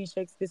Protein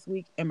shakes this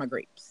week, and my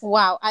grapes.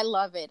 Wow, I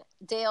love it.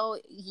 Dale,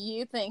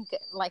 you think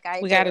like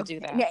I We got to do.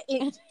 do that.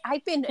 Yeah,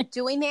 I've been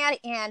doing that,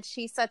 and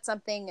she said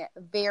something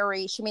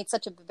she made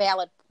such a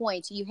valid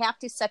point. You have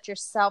to set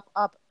yourself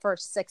up for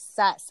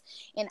success.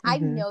 And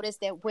I've Mm-hmm.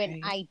 noticed that when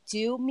Right. I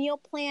do meal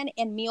plan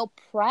and meal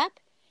prep,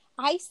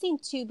 I seem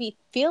to be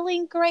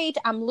feeling great.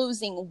 I'm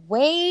losing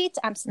weight.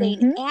 I'm staying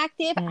Mm-hmm.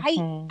 active.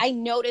 Mm-hmm. I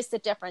notice the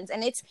difference.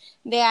 And it's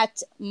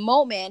that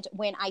moment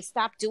when I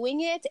stop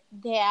doing it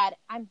that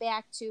I'm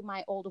back to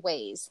my old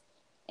ways.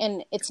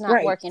 And it's not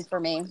Right. working for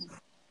me.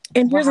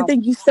 And here's the Wow.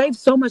 thing: you save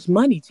so much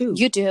money too.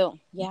 You do.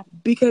 Yeah.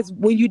 Because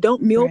when you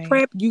don't meal Right.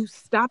 prep, you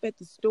stop at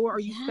the store or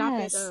you stop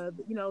at Yes.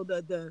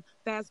 the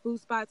fast food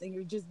spots, and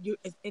you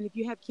and if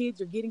you have kids,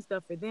 you're getting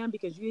stuff for them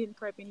because you didn't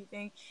prep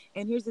anything.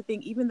 And here's the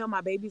thing: even though my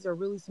babies are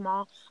really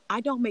small,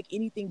 I don't make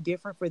anything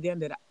different for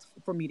them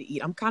for me to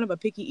eat. I'm kind of a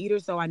picky eater,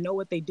 so I know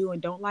what they do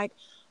and don't like.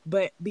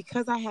 But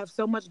because I have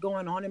so much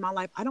going on in my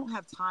life, I don't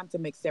have time to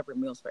make separate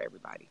meals for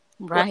everybody.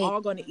 They're Right.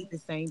 all going to eat the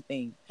same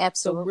thing.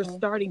 So we're Absolutely.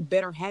 starting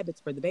better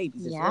habits for the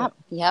babies as Yep. well.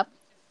 Yep.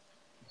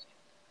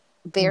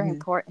 Very Hmm.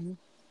 important.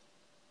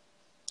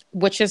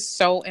 Which is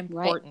so Right.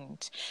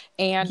 important.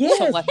 And to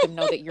Yes, let them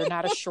know that you're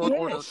not a short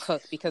order yes.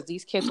 cook, because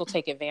these kids will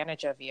take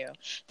advantage of you.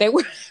 They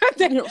will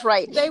they,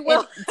 Right. they And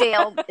will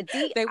Dale,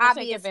 the they will take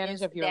obvious advantage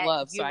is of your that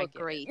love, so you I look get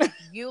great. it.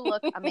 You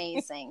look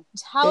amazing.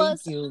 Tell Thank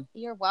us, you.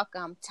 you're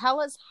welcome. Tell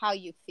us how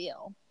you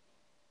feel.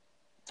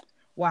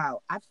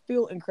 Wow, I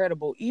feel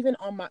incredible. Even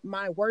on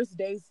my worst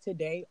days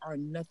today are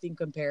nothing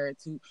compared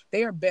to,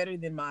 they are better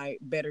than my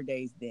better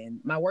days then.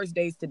 My worst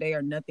days today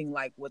are nothing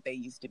like what they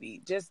used to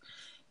be. Just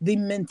the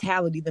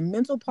mentality, the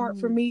mental part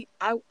for Mm. me,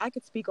 I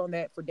could speak on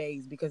that for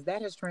days because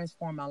that has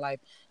transformed my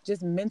life.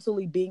 Just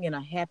mentally being in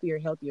a happier,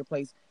 healthier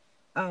place.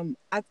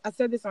 I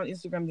said this on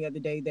Instagram the other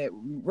day that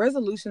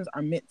resolutions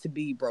are meant to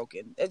be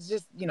broken. It's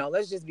just,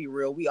 let's just be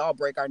real. We all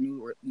break our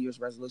New Year's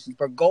resolutions,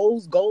 but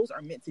goals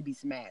are meant to be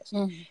smashed.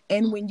 Mm.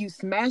 And when you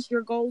smash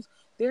your goals,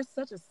 there's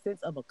such a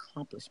sense of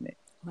accomplishment.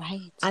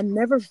 Right. I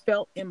never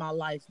felt in my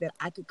life that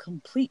I could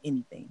complete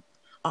anything.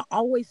 I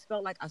always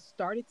felt like I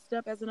started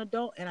stuff as an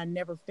adult and I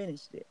never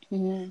finished it.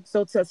 Mm.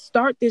 So to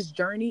start this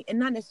journey and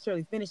not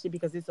necessarily finish it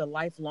because it's a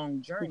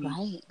lifelong journey,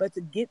 Right. but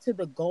to get to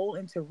the goal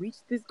and to reach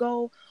this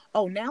goal,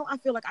 oh, now I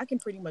feel like I can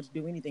pretty much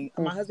do anything.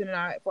 My husband and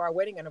I, for our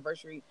wedding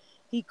anniversary,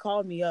 he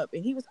called me up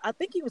and I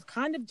think he was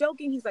kind of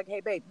joking. He's like,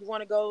 "Hey, babe, you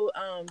want to go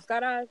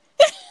skydive?"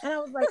 And I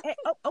was like, "Hey,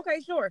 oh, okay,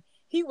 sure."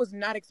 He was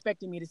not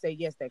expecting me to say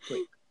yes that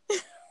quick.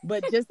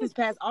 But just this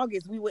past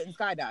August, we went and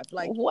skydived.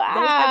 Like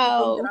those types of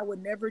things that Wow. I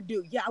would never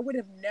do. Yeah, I would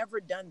have never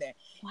done that.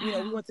 We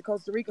Wow. went to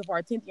Costa Rica for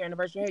our 10th year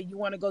anniversary. Hey, you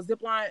want to go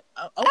zip line?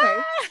 Okay.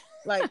 Ah,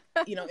 Like,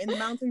 in the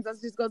mountains, let's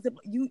just go zip.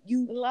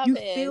 love You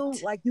feel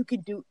it. like you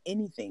can do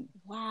anything.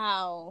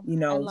 Wow.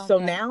 I love So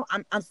it. now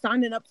I'm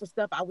signing up for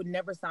stuff I would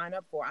never sign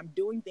up for. I'm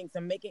doing things,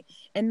 I'm making,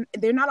 and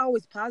they're not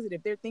always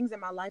positive. There are things in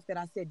my life that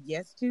I said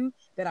yes to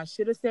that I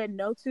should have said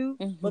no to,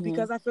 but Mm-hmm.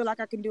 because I feel like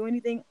I can do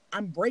anything,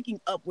 I'm breaking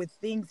up with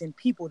things and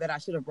people that I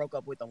should have broke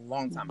up with a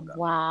long time ago.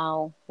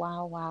 Wow.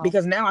 Wow. Wow.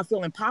 Because now I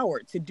feel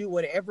empowered to do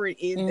whatever it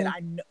is that Mm. I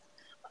know.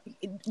 I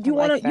You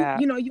want like to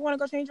that. you want to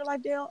go change your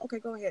life, Dale? Okay,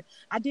 go ahead.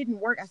 I didn't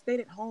work. I stayed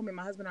at home, and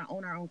my husband and I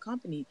own our own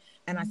company,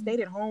 and I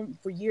stayed at home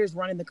for years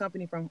running the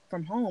company from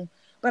home.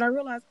 But I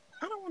realized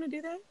I don't want to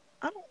do that.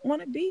 I don't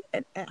want to be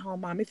at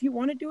home mom. If you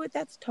want to do it,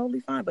 that's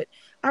totally fine. But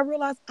I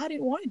realized I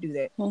didn't want to do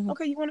that. Mhm.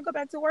 Okay, you want to go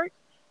back to work?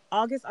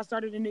 August, I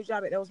started a new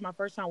job. That was my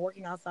first time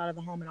working outside of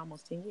the home in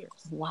almost 10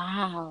 years.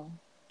 Wow.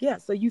 Yeah,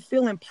 so you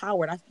feel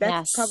empowered.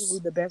 That's probably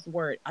Yes. the best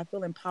word. I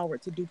feel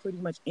empowered to do pretty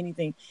much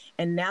anything.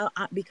 And now,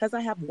 because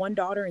I have one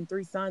daughter and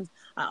three sons,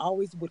 I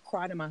always would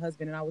cry to my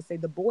husband and I would say,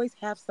 the boys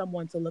have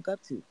someone to look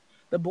up to.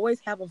 The boys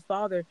have a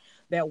father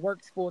that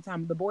works full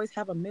time. The boys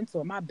have a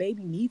mentor. My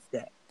baby needs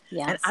that.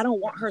 And I Yes.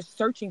 don't want her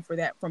searching for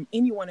that from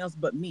anyone else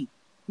but me.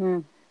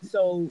 Mm.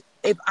 So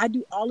if I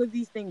do all of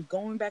these things,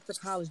 going back to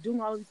college, doing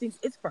all of these things,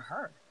 it's for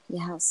her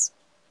Yes.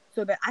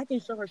 so that I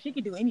can show her she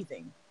can do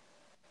anything.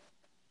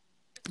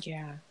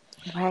 Yeah.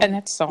 And Right.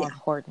 that's so Yeah.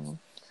 important.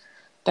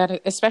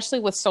 That especially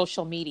with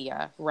social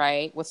media,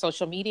 right? With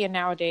social media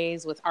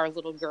nowadays, with our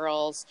little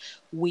girls,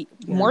 we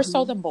Yeah. more so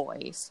Mm-hmm. than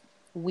boys,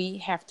 we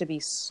have to be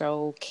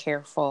so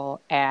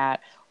careful at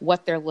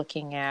what they're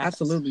looking at,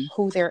 Absolutely.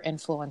 who their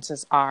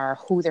influences are,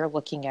 who they're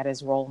looking at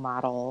as role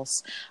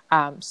models.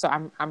 So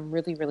I'm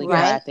really, really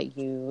Right. glad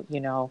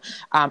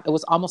that it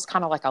was almost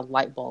kind of like a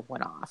light bulb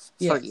went off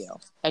for Yes. you.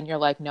 And you're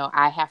like, no,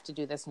 I have to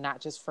do this, not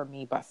just for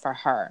me, but for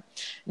her.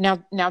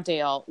 Now,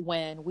 Dale,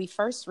 when we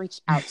first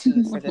reached out to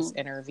you for this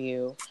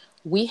interview,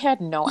 we had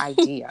no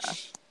idea.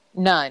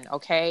 None.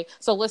 Okay.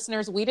 So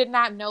listeners, we did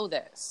not know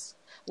this.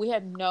 We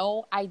had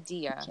no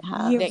idea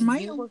Yeah, that ma'am.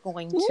 you were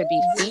going to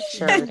be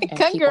featured in People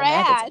magazine.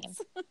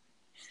 Congrats.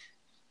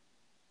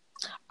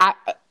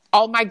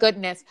 Oh my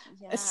goodness.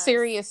 Yes.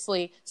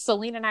 Seriously,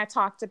 Celine and I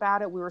talked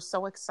about it. We were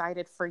so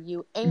excited for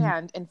you.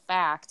 And in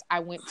fact, I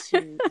went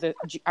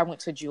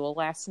to Jewel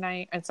last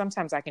night, and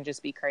sometimes I can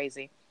just be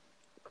crazy.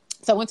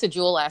 So I went to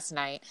Jewel last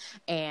night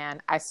and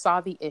I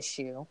saw the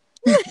issue.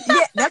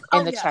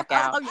 In the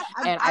checkout.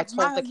 And I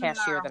told the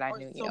cashier that I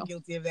knew you. So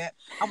guilty of that.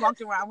 I walked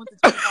around. I went to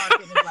 24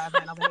 Fitness last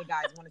night. I was like, hey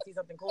guys, want to see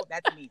something cool?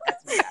 That's me.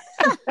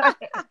 Guys.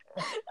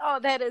 Oh,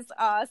 that is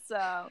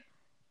awesome.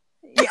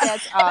 Yeah.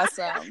 That's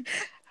awesome.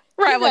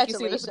 Right, like you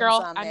see this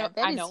girl.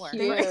 I know her.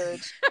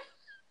 Huge.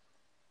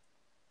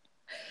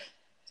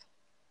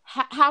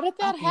 How did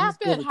that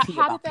happen?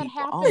 How did that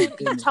happen?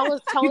 Oh, tell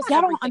us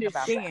y'all don't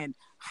understand about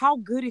how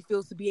good it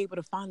feels to be able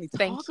to finally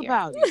talk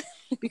about it,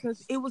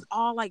 because it was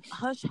all like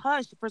hush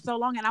hush for so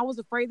long, and I was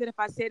afraid that if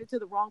I said it to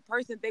the wrong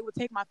person, they would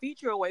take my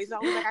feature away. So I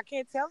was like, I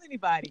can't tell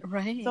anybody.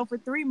 Right. So for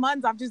 3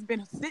 months, I've just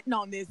been sitting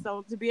on this.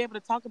 So to be able to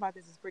talk about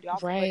this is pretty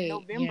awesome. Right. But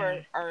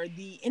November or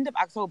the end of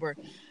October,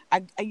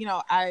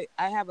 I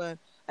have a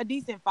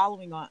decent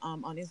following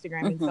on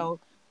Instagram, and so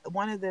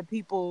one of the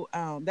people,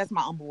 that's my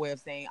humble way of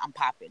saying I'm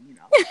popping,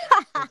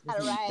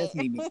 that's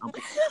me being humble.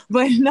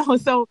 But no,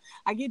 so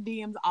I get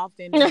DMs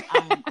often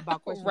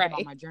about questions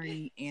about my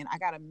journey, and I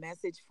got a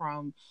message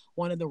from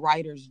one of the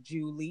writers,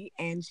 Julie,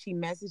 and she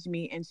messaged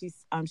me, and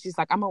she's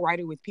like, I'm a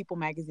writer with People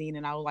magazine,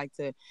 and I would like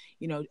to,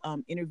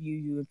 interview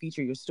you and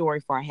feature your story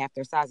for our half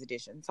their size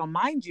edition. So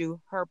mind you,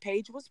 her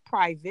page was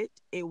private.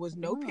 It was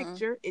no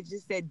picture. It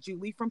just said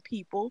Julie from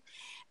People,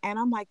 and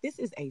I'm like, this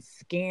is a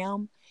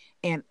scam.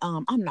 And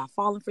I'm not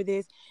falling for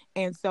this.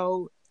 And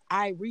so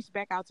I reached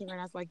back out to her and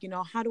I was like,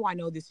 how do I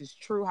know this is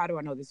true? How do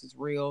I know this is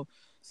real?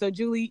 So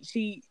Julie,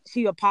 she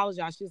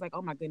apologized. She was like,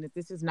 oh my goodness,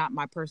 this is not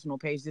my personal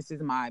page. This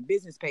is my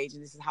business page.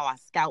 And this is how I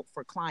scout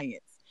for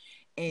clients.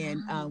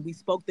 And we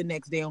spoke the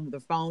next day on the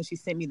phone. She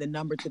sent me the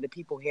number to the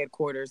People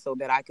headquarters so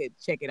that I could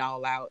check it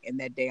all out. And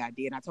that day I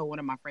did. And I told one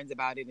of my friends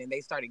about it, and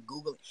they started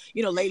Googling.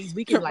 Ladies,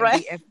 we can be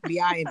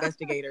FBI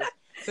investigators.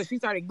 So she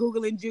started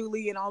Googling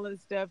Julie and all of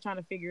this stuff, trying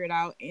to figure it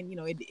out. And,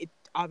 it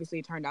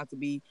obviously turned out to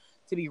be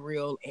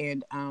real.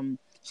 And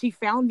she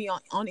found me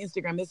on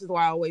Instagram. This is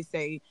why I always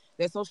say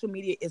that social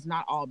media is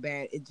not all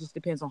bad. It just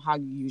depends on how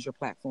you use your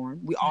platform.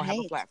 We all have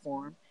a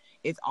platform.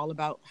 It's all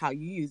about how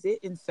you use it.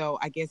 And so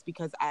I guess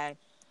because I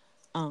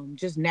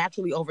just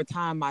naturally over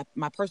time,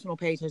 my personal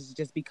page has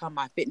just become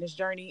my fitness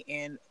journey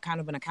and kind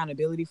of an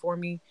accountability for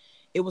me.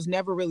 It was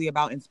never really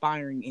about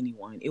inspiring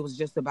anyone. It was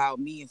just about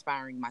me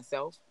inspiring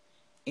myself.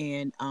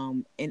 And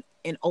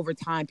over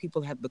time,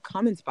 people have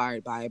become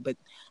inspired by it. But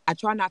I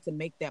try not to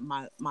make that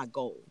my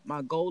goal.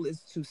 My goal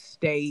is to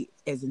stay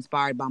as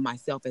inspired by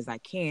myself as I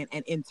can.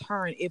 And in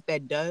turn, if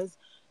that does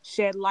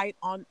shed light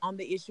on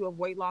the issue of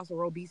weight loss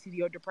or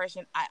obesity or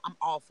depression, I'm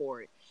all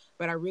for it.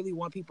 But I really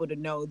want people to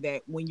know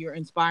that when you're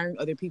inspiring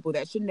other people,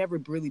 that should never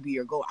really be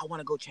your goal. I want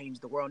to go change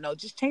the world. No,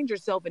 just change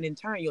yourself, and in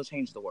turn, you'll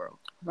change the world.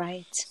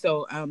 Right.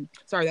 So,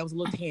 sorry, that was a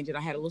little tangent.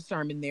 I had a little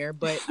sermon there,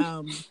 but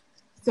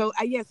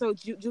So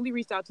Julie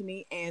reached out to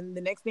me, and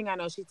the next thing I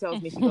know, she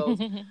tells me, she goes,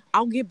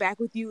 I'll get back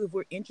with you if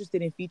we're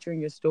interested in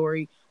featuring your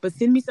story, but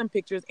send me some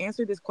pictures,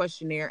 answer this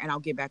questionnaire, and I'll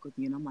get back with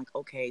you. And I'm like,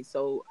 okay.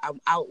 So I'm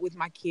out with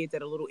my kids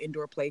at a little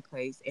indoor play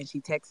place, and she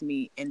texts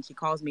me and she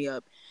calls me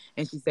up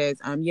and she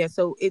says,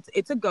 so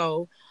it's a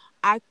go.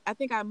 I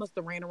think I must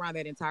have ran around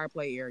that entire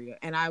play area,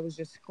 and I was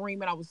just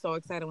screaming. I was so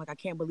excited. I'm like, I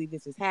can't believe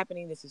this is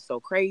happening. This is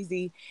so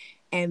crazy.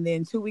 And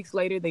then 2 weeks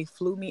later, they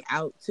flew me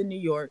out to New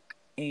York,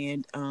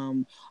 and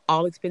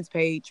all expense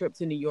paid trip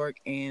to New York,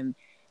 and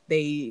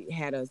they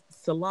had a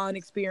salon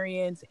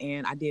experience,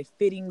 and I did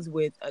fittings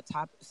with a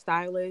top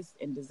stylist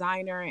and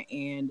designer,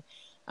 and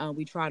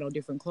we tried on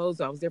different clothes.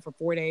 So I was there for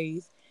 4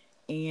 days,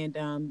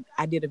 and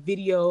I did a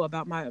video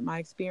about my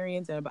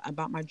experience and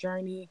about my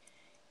journey.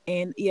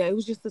 And yeah, it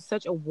was just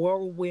such a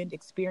whirlwind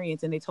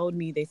experience. And they told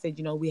me, they said,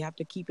 we have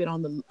to keep it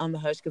on the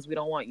hush, because we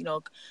don't want,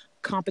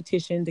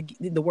 competition,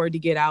 the word to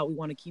get out. We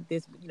want to keep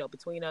this,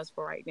 between us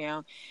for right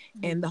now.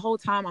 Mm-hmm. And the whole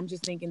time I'm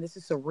just thinking, this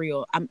is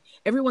surreal.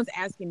 Everyone's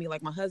asking me,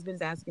 like my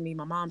husband's asking me,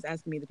 my mom's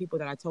asking me, the people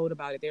that I told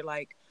about it, they're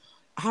like,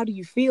 how do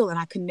you feel? And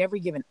I could never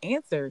give an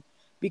answer,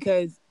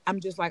 because I'm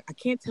just like, I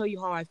can't tell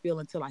you how I feel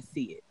until I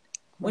see it.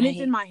 When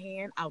it's in my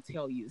hand, I'll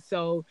tell you.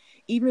 So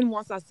even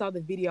once I saw the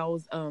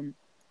videos,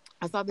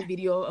 I saw the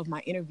video of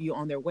my interview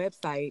on their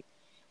website,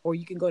 or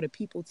you can go to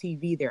People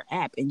TV, their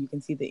app, and you can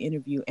see the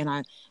interview.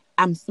 And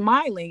I'm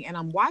smiling and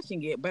I'm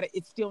watching it, but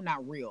it's still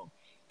not real.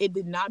 It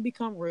did not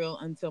become real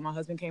until my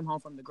husband came home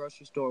from the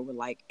grocery store with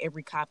like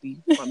every copy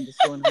from the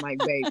store. And I'm like,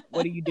 babe,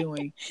 what are you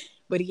doing?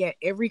 But he had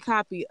every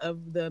copy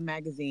of the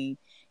magazine.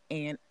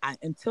 And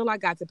until I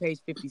got to page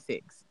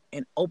 56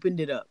 and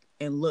opened it up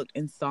and looked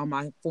and saw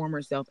my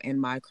former self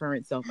and my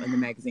current self in the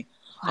magazine.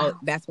 Wow. Oh,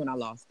 that's when I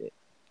lost it.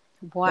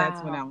 Wow.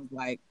 That's when I was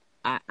like,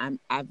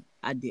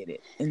 I did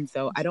it. And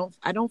so I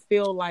don't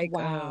feel like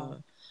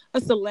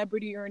a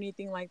celebrity or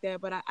anything like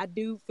that, but I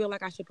do feel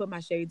like I should put my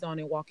shades on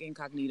and walk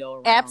incognito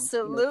around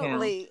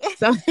Absolutely.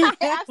 town. So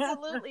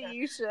Absolutely,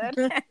 you should.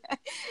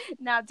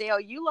 Now, Dale,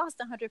 you lost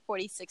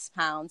 146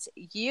 pounds.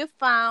 You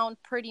found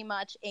pretty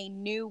much a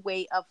new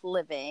way of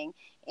living,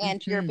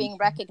 and you're being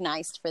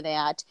recognized for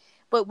that.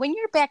 But when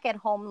you're back at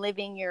home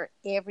living your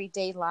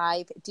everyday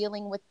life,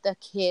 dealing with the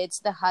kids,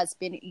 the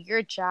husband,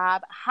 your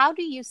job, how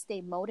do you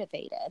stay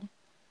motivated?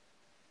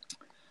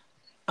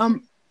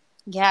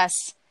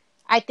 Yes.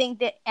 I think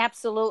that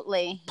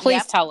absolutely.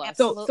 Please tell us.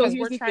 Absolutely. So Because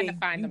here's we're the trying thing. to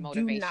find the You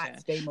do motivation. not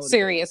stay motivated.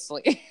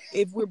 Seriously.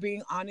 If we're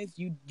being honest,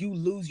 you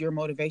lose your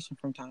motivation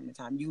from time to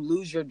time. You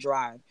lose your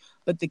drive.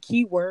 But the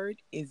key word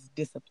is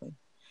discipline.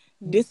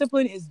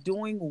 Discipline is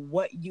doing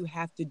what you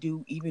have to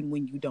do even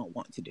when you don't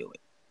want to do it.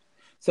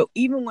 So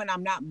even when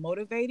I'm not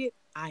motivated,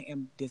 I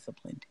am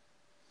disciplined.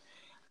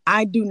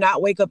 I do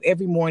not wake up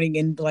every morning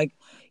and like,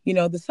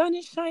 the sun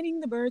is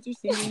shining, the birds are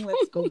singing,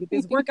 let's go get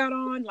this workout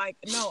on. Like,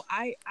 no,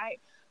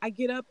 I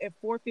get up at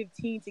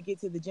 4:15 to get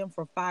to the gym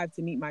for 5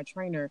 to meet my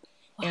trainer.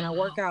 Wow. And I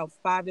work out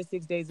 5 to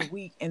 6 days a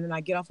week. And then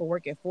I get off of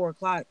work at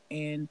 4:00.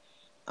 And,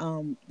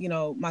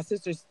 my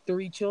sister's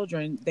 3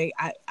 children,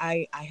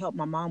 I help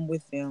my mom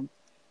with them.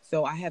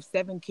 So I have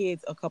 7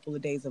 kids a couple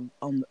of days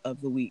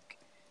of the week.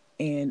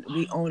 And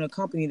we own a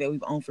company that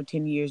we've owned for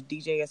 10 years,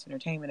 DJS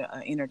Entertainment,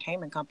 an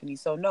entertainment company.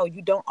 So no,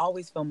 you don't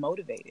always feel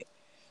motivated,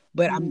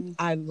 but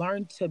I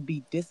learned to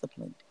be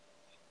disciplined.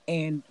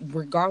 And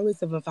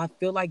regardless of if I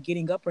feel like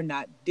getting up or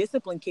not,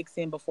 discipline kicks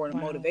in before the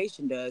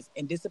motivation does.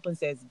 And discipline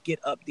says, get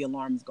up, the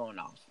alarm is going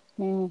off.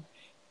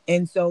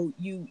 And so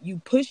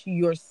you push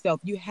yourself.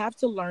 You have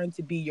to learn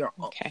to be your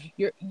own.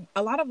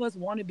 A lot of us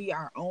want to be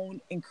our own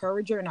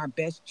encourager and our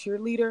best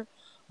cheerleader.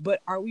 But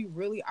are we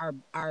really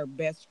our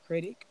best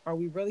critic? Are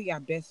we really our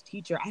best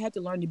teacher? I had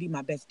to learn to be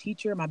my best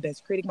teacher, my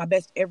best critic, my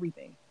best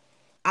everything.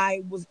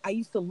 I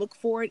used to look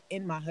for it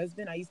in my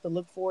husband. I used to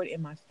look for it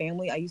in my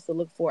family. I used to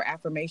look for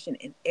affirmation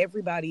in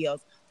everybody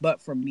else but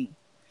from me.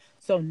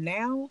 So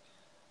now,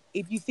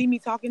 if you see me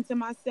talking to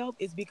myself,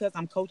 it's because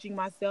I'm coaching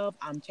myself.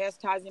 I'm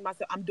chastising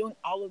myself. I'm doing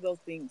all of those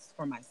things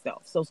for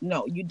myself. So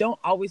no, you don't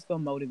always feel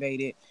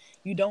motivated.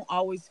 You don't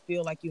always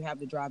feel like you have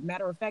the drive.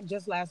 Matter of fact,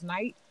 just last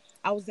night,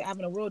 I was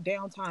having a real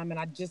downtime, and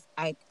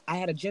I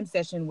had a gym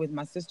session with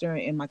my sister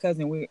and my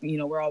cousin.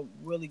 We're all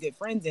really good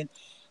friends, and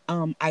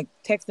I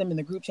text them in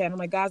the group chat. I'm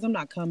like, guys, I'm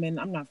not coming.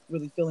 I'm not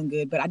really feeling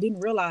good, but I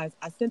didn't realize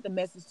I sent the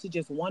message to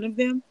just one of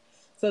them.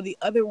 So the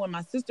other one,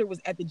 my sister was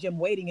at the gym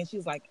waiting, and she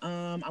was like,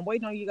 I'm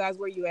waiting on you guys.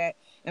 Where you at?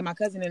 And my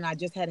cousin and I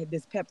just had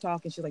this pep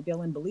talk, and she's like,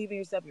 DaleLynn, believe in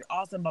yourself. You're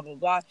awesome, blah, blah,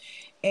 blah.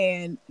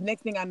 And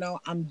next thing I know,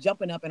 I'm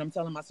jumping up and I'm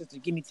telling my sister,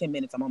 give me 10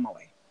 minutes. I'm on my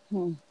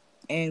way.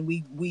 And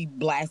we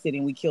blasted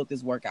and we killed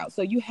this workout.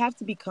 So you have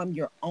to become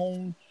your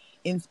own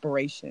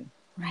inspiration.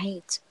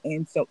 Right.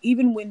 And so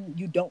even when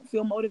you don't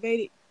feel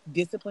motivated,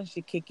 discipline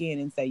should kick in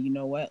and say, you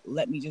know what,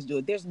 let me just do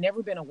it. There's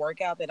never been a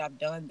workout that I've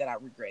done that I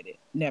regretted.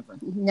 Never.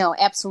 No,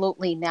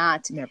 absolutely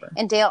not. Never.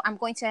 And Dale, I'm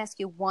going to ask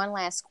you one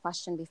last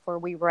question before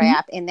we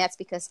wrap. And that's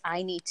because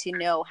I need to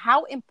know,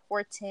 how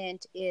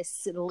important is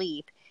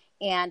sleep,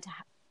 and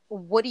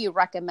what do you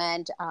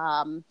recommend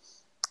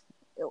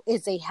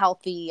is a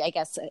healthy, I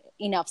guess,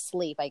 enough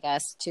sleep, I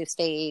guess, to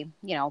stay,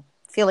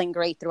 feeling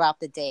great throughout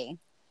the day?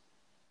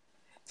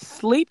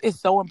 Sleep is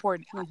so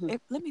important.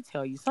 Let me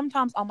tell you,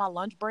 sometimes on my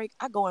lunch break,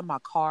 I go in my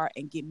car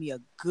and get me a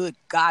good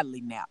godly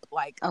nap.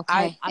 Like,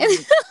 okay.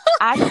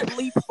 I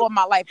sleep for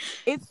my life.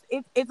 It's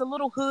a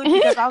little hood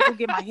because I'll go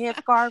get my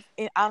headscarf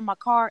out of my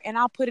car and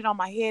I'll put it on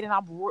my head and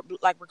I'll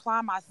like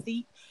recline my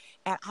seat.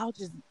 And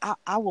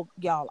I will,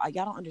 y'all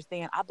don't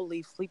understand. I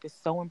believe sleep is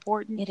so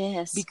important. It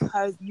is.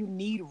 Because you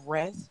need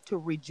rest to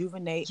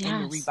rejuvenate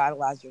and to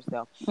revitalize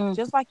yourself.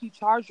 Just like you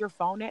charge your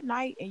phone at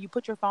night and you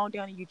put your phone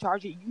down and you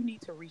charge it, you need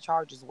to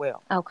recharge as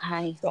well.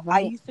 Okay. So I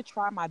used to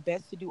try my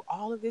best to do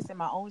all of this in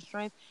my own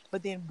strength,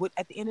 but then would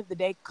at the end of the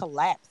day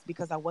collapse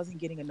because I wasn't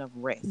getting enough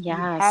rest. Yes.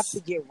 You have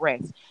to get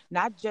rest,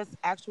 not just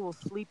actual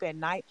sleep at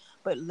night,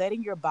 but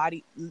letting your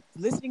body,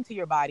 listening to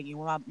your body. And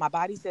when my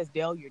body says,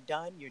 Dale, you're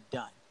done, you're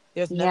done.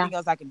 There's nothing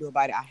else I can do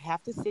about it. I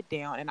have to sit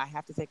down and I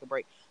have to take a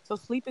break. So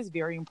sleep is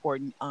very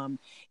important.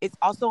 It's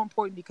also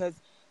important because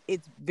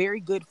it's very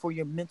good for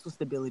your mental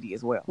stability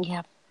as well.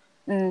 Yeah.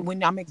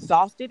 When I'm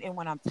exhausted and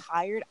when I'm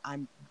tired,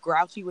 I'm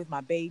grouchy with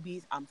my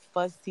babies. I'm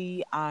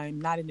fussy.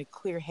 I'm not in a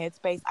clear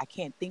headspace. I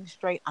can't think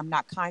straight. I'm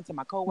not kind to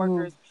my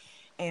coworkers.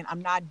 and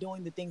I'm not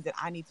doing the things that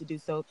I need to do.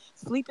 So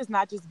sleep is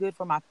not just good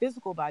for my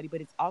physical body,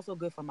 but it's also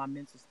good for my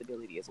mental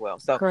stability as well.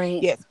 So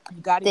Great. yes,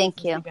 you got to get Thank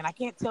some you. sleep. And I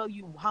can't tell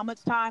you how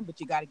much time, but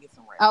you got to get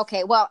some rest.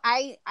 Okay. Well,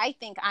 I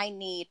think I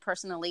need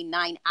personally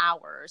 9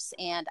 hours,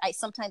 and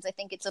sometimes I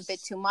think it's a bit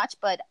too much,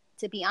 but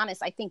to be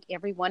honest, I think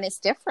everyone is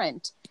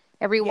different.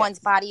 Everyone's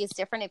body is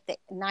different. If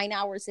 9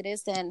 hours it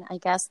is, then I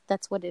guess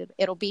that's what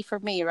it'll be for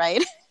me,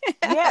 right?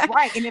 Yeah,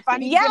 right. And if I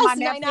need to get my naps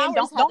 9 in,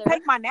 hours, don't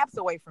take my naps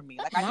away from me.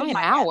 Like I need 9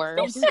 my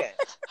hours.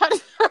 naps. Don't do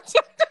that.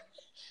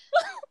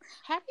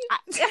 Have you?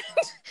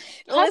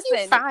 Listen,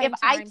 if I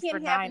time for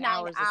can't have 9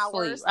 hours of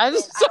hours, sleep? then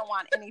I don't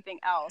want anything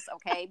else.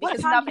 Okay, What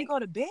because time do you go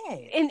to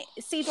bed? And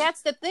see,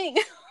 that's the thing.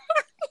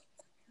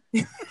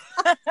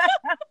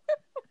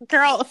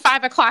 Girl,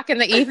 5 o'clock in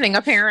the evening,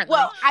 apparently.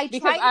 Well,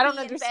 because I don't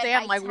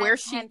understand like where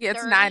she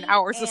gets 9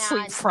 hours of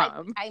sleep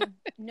from. I'm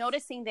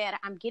noticing that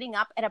I'm getting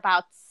up at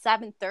about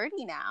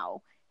 7:30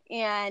 now,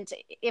 and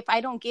if I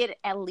don't get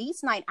at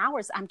least 9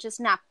 hours, I'm just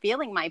not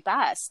feeling my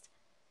best.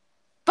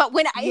 But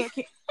when I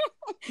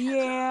we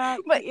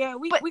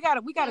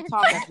gotta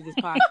talk after this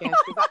podcast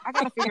because I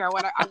gotta figure out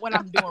what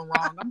I'm doing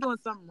wrong. I'm doing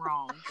something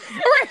wrong.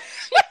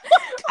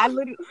 I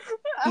literally,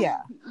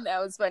 that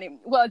was funny.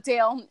 Well,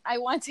 Dale, I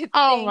want to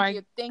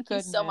thank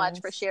you so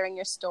much for sharing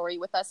your story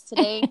with us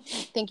today.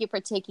 Thank you for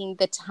taking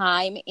the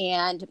time,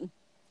 and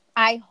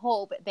I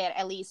hope that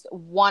at least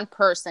one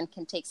person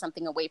can take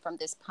something away from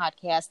this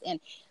podcast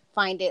and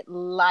find it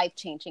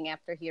life-changing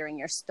after hearing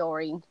your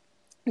story.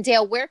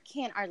 Dale, where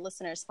can our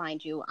listeners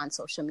find you on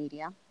social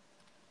media?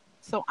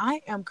 So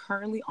I am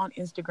currently on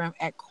Instagram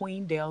at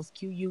Queen Dales,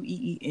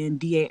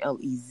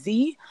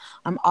 QueenDalez.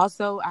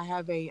 I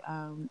have a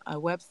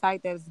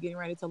website that is getting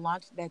ready to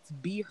launch. That's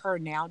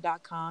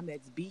BeHerNow.com.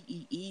 That's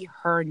BEE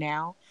Her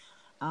Now.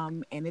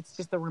 And it's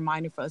just a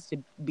reminder for us to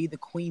be the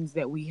queens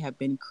that we have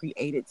been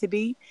created to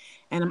be.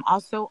 And I'm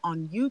also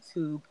on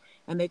YouTube,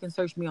 and they can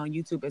search me on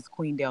YouTube as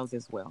Queen Dales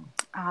as well.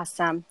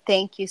 Awesome.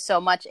 Thank you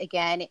so much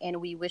again. And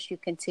we wish you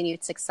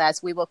continued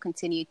success. We will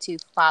continue to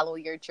follow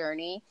your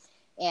journey.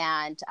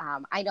 And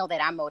I know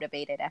that I'm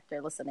motivated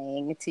after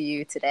listening to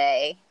you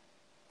today.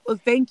 Well,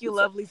 thank you,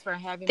 lovelies, for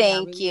having me. I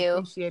really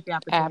appreciate the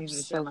opportunity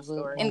to share my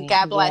story. And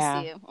God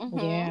bless you. Mm-hmm.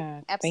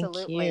 Yeah,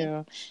 absolutely. Thank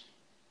you.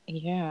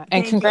 Yeah,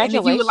 and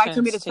congratulations and if you would like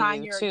for me to to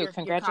sign you your too.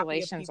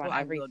 Congratulations on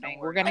everything.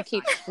 We're gonna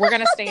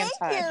stay in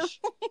touch.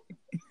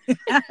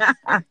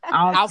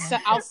 I'll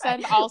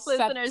send all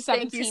listeners.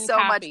 Thank you so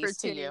much for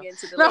tuning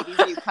into the Ladies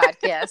View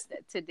podcast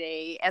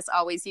today. As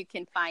always, you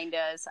can find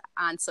us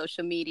on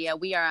social media.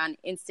 We are on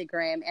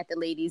Instagram at the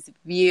Ladies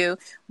View.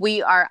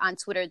 We are on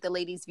Twitter, the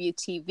Ladies View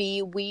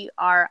TV. We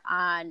are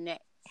on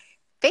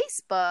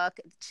Facebook.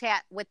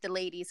 Chat with the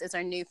Ladies is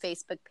our new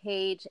Facebook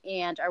page,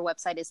 and our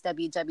website is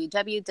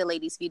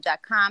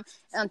www.theladiesview.com.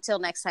 Until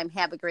next time,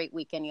 have a great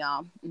weekend,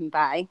 y'all.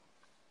 Bye.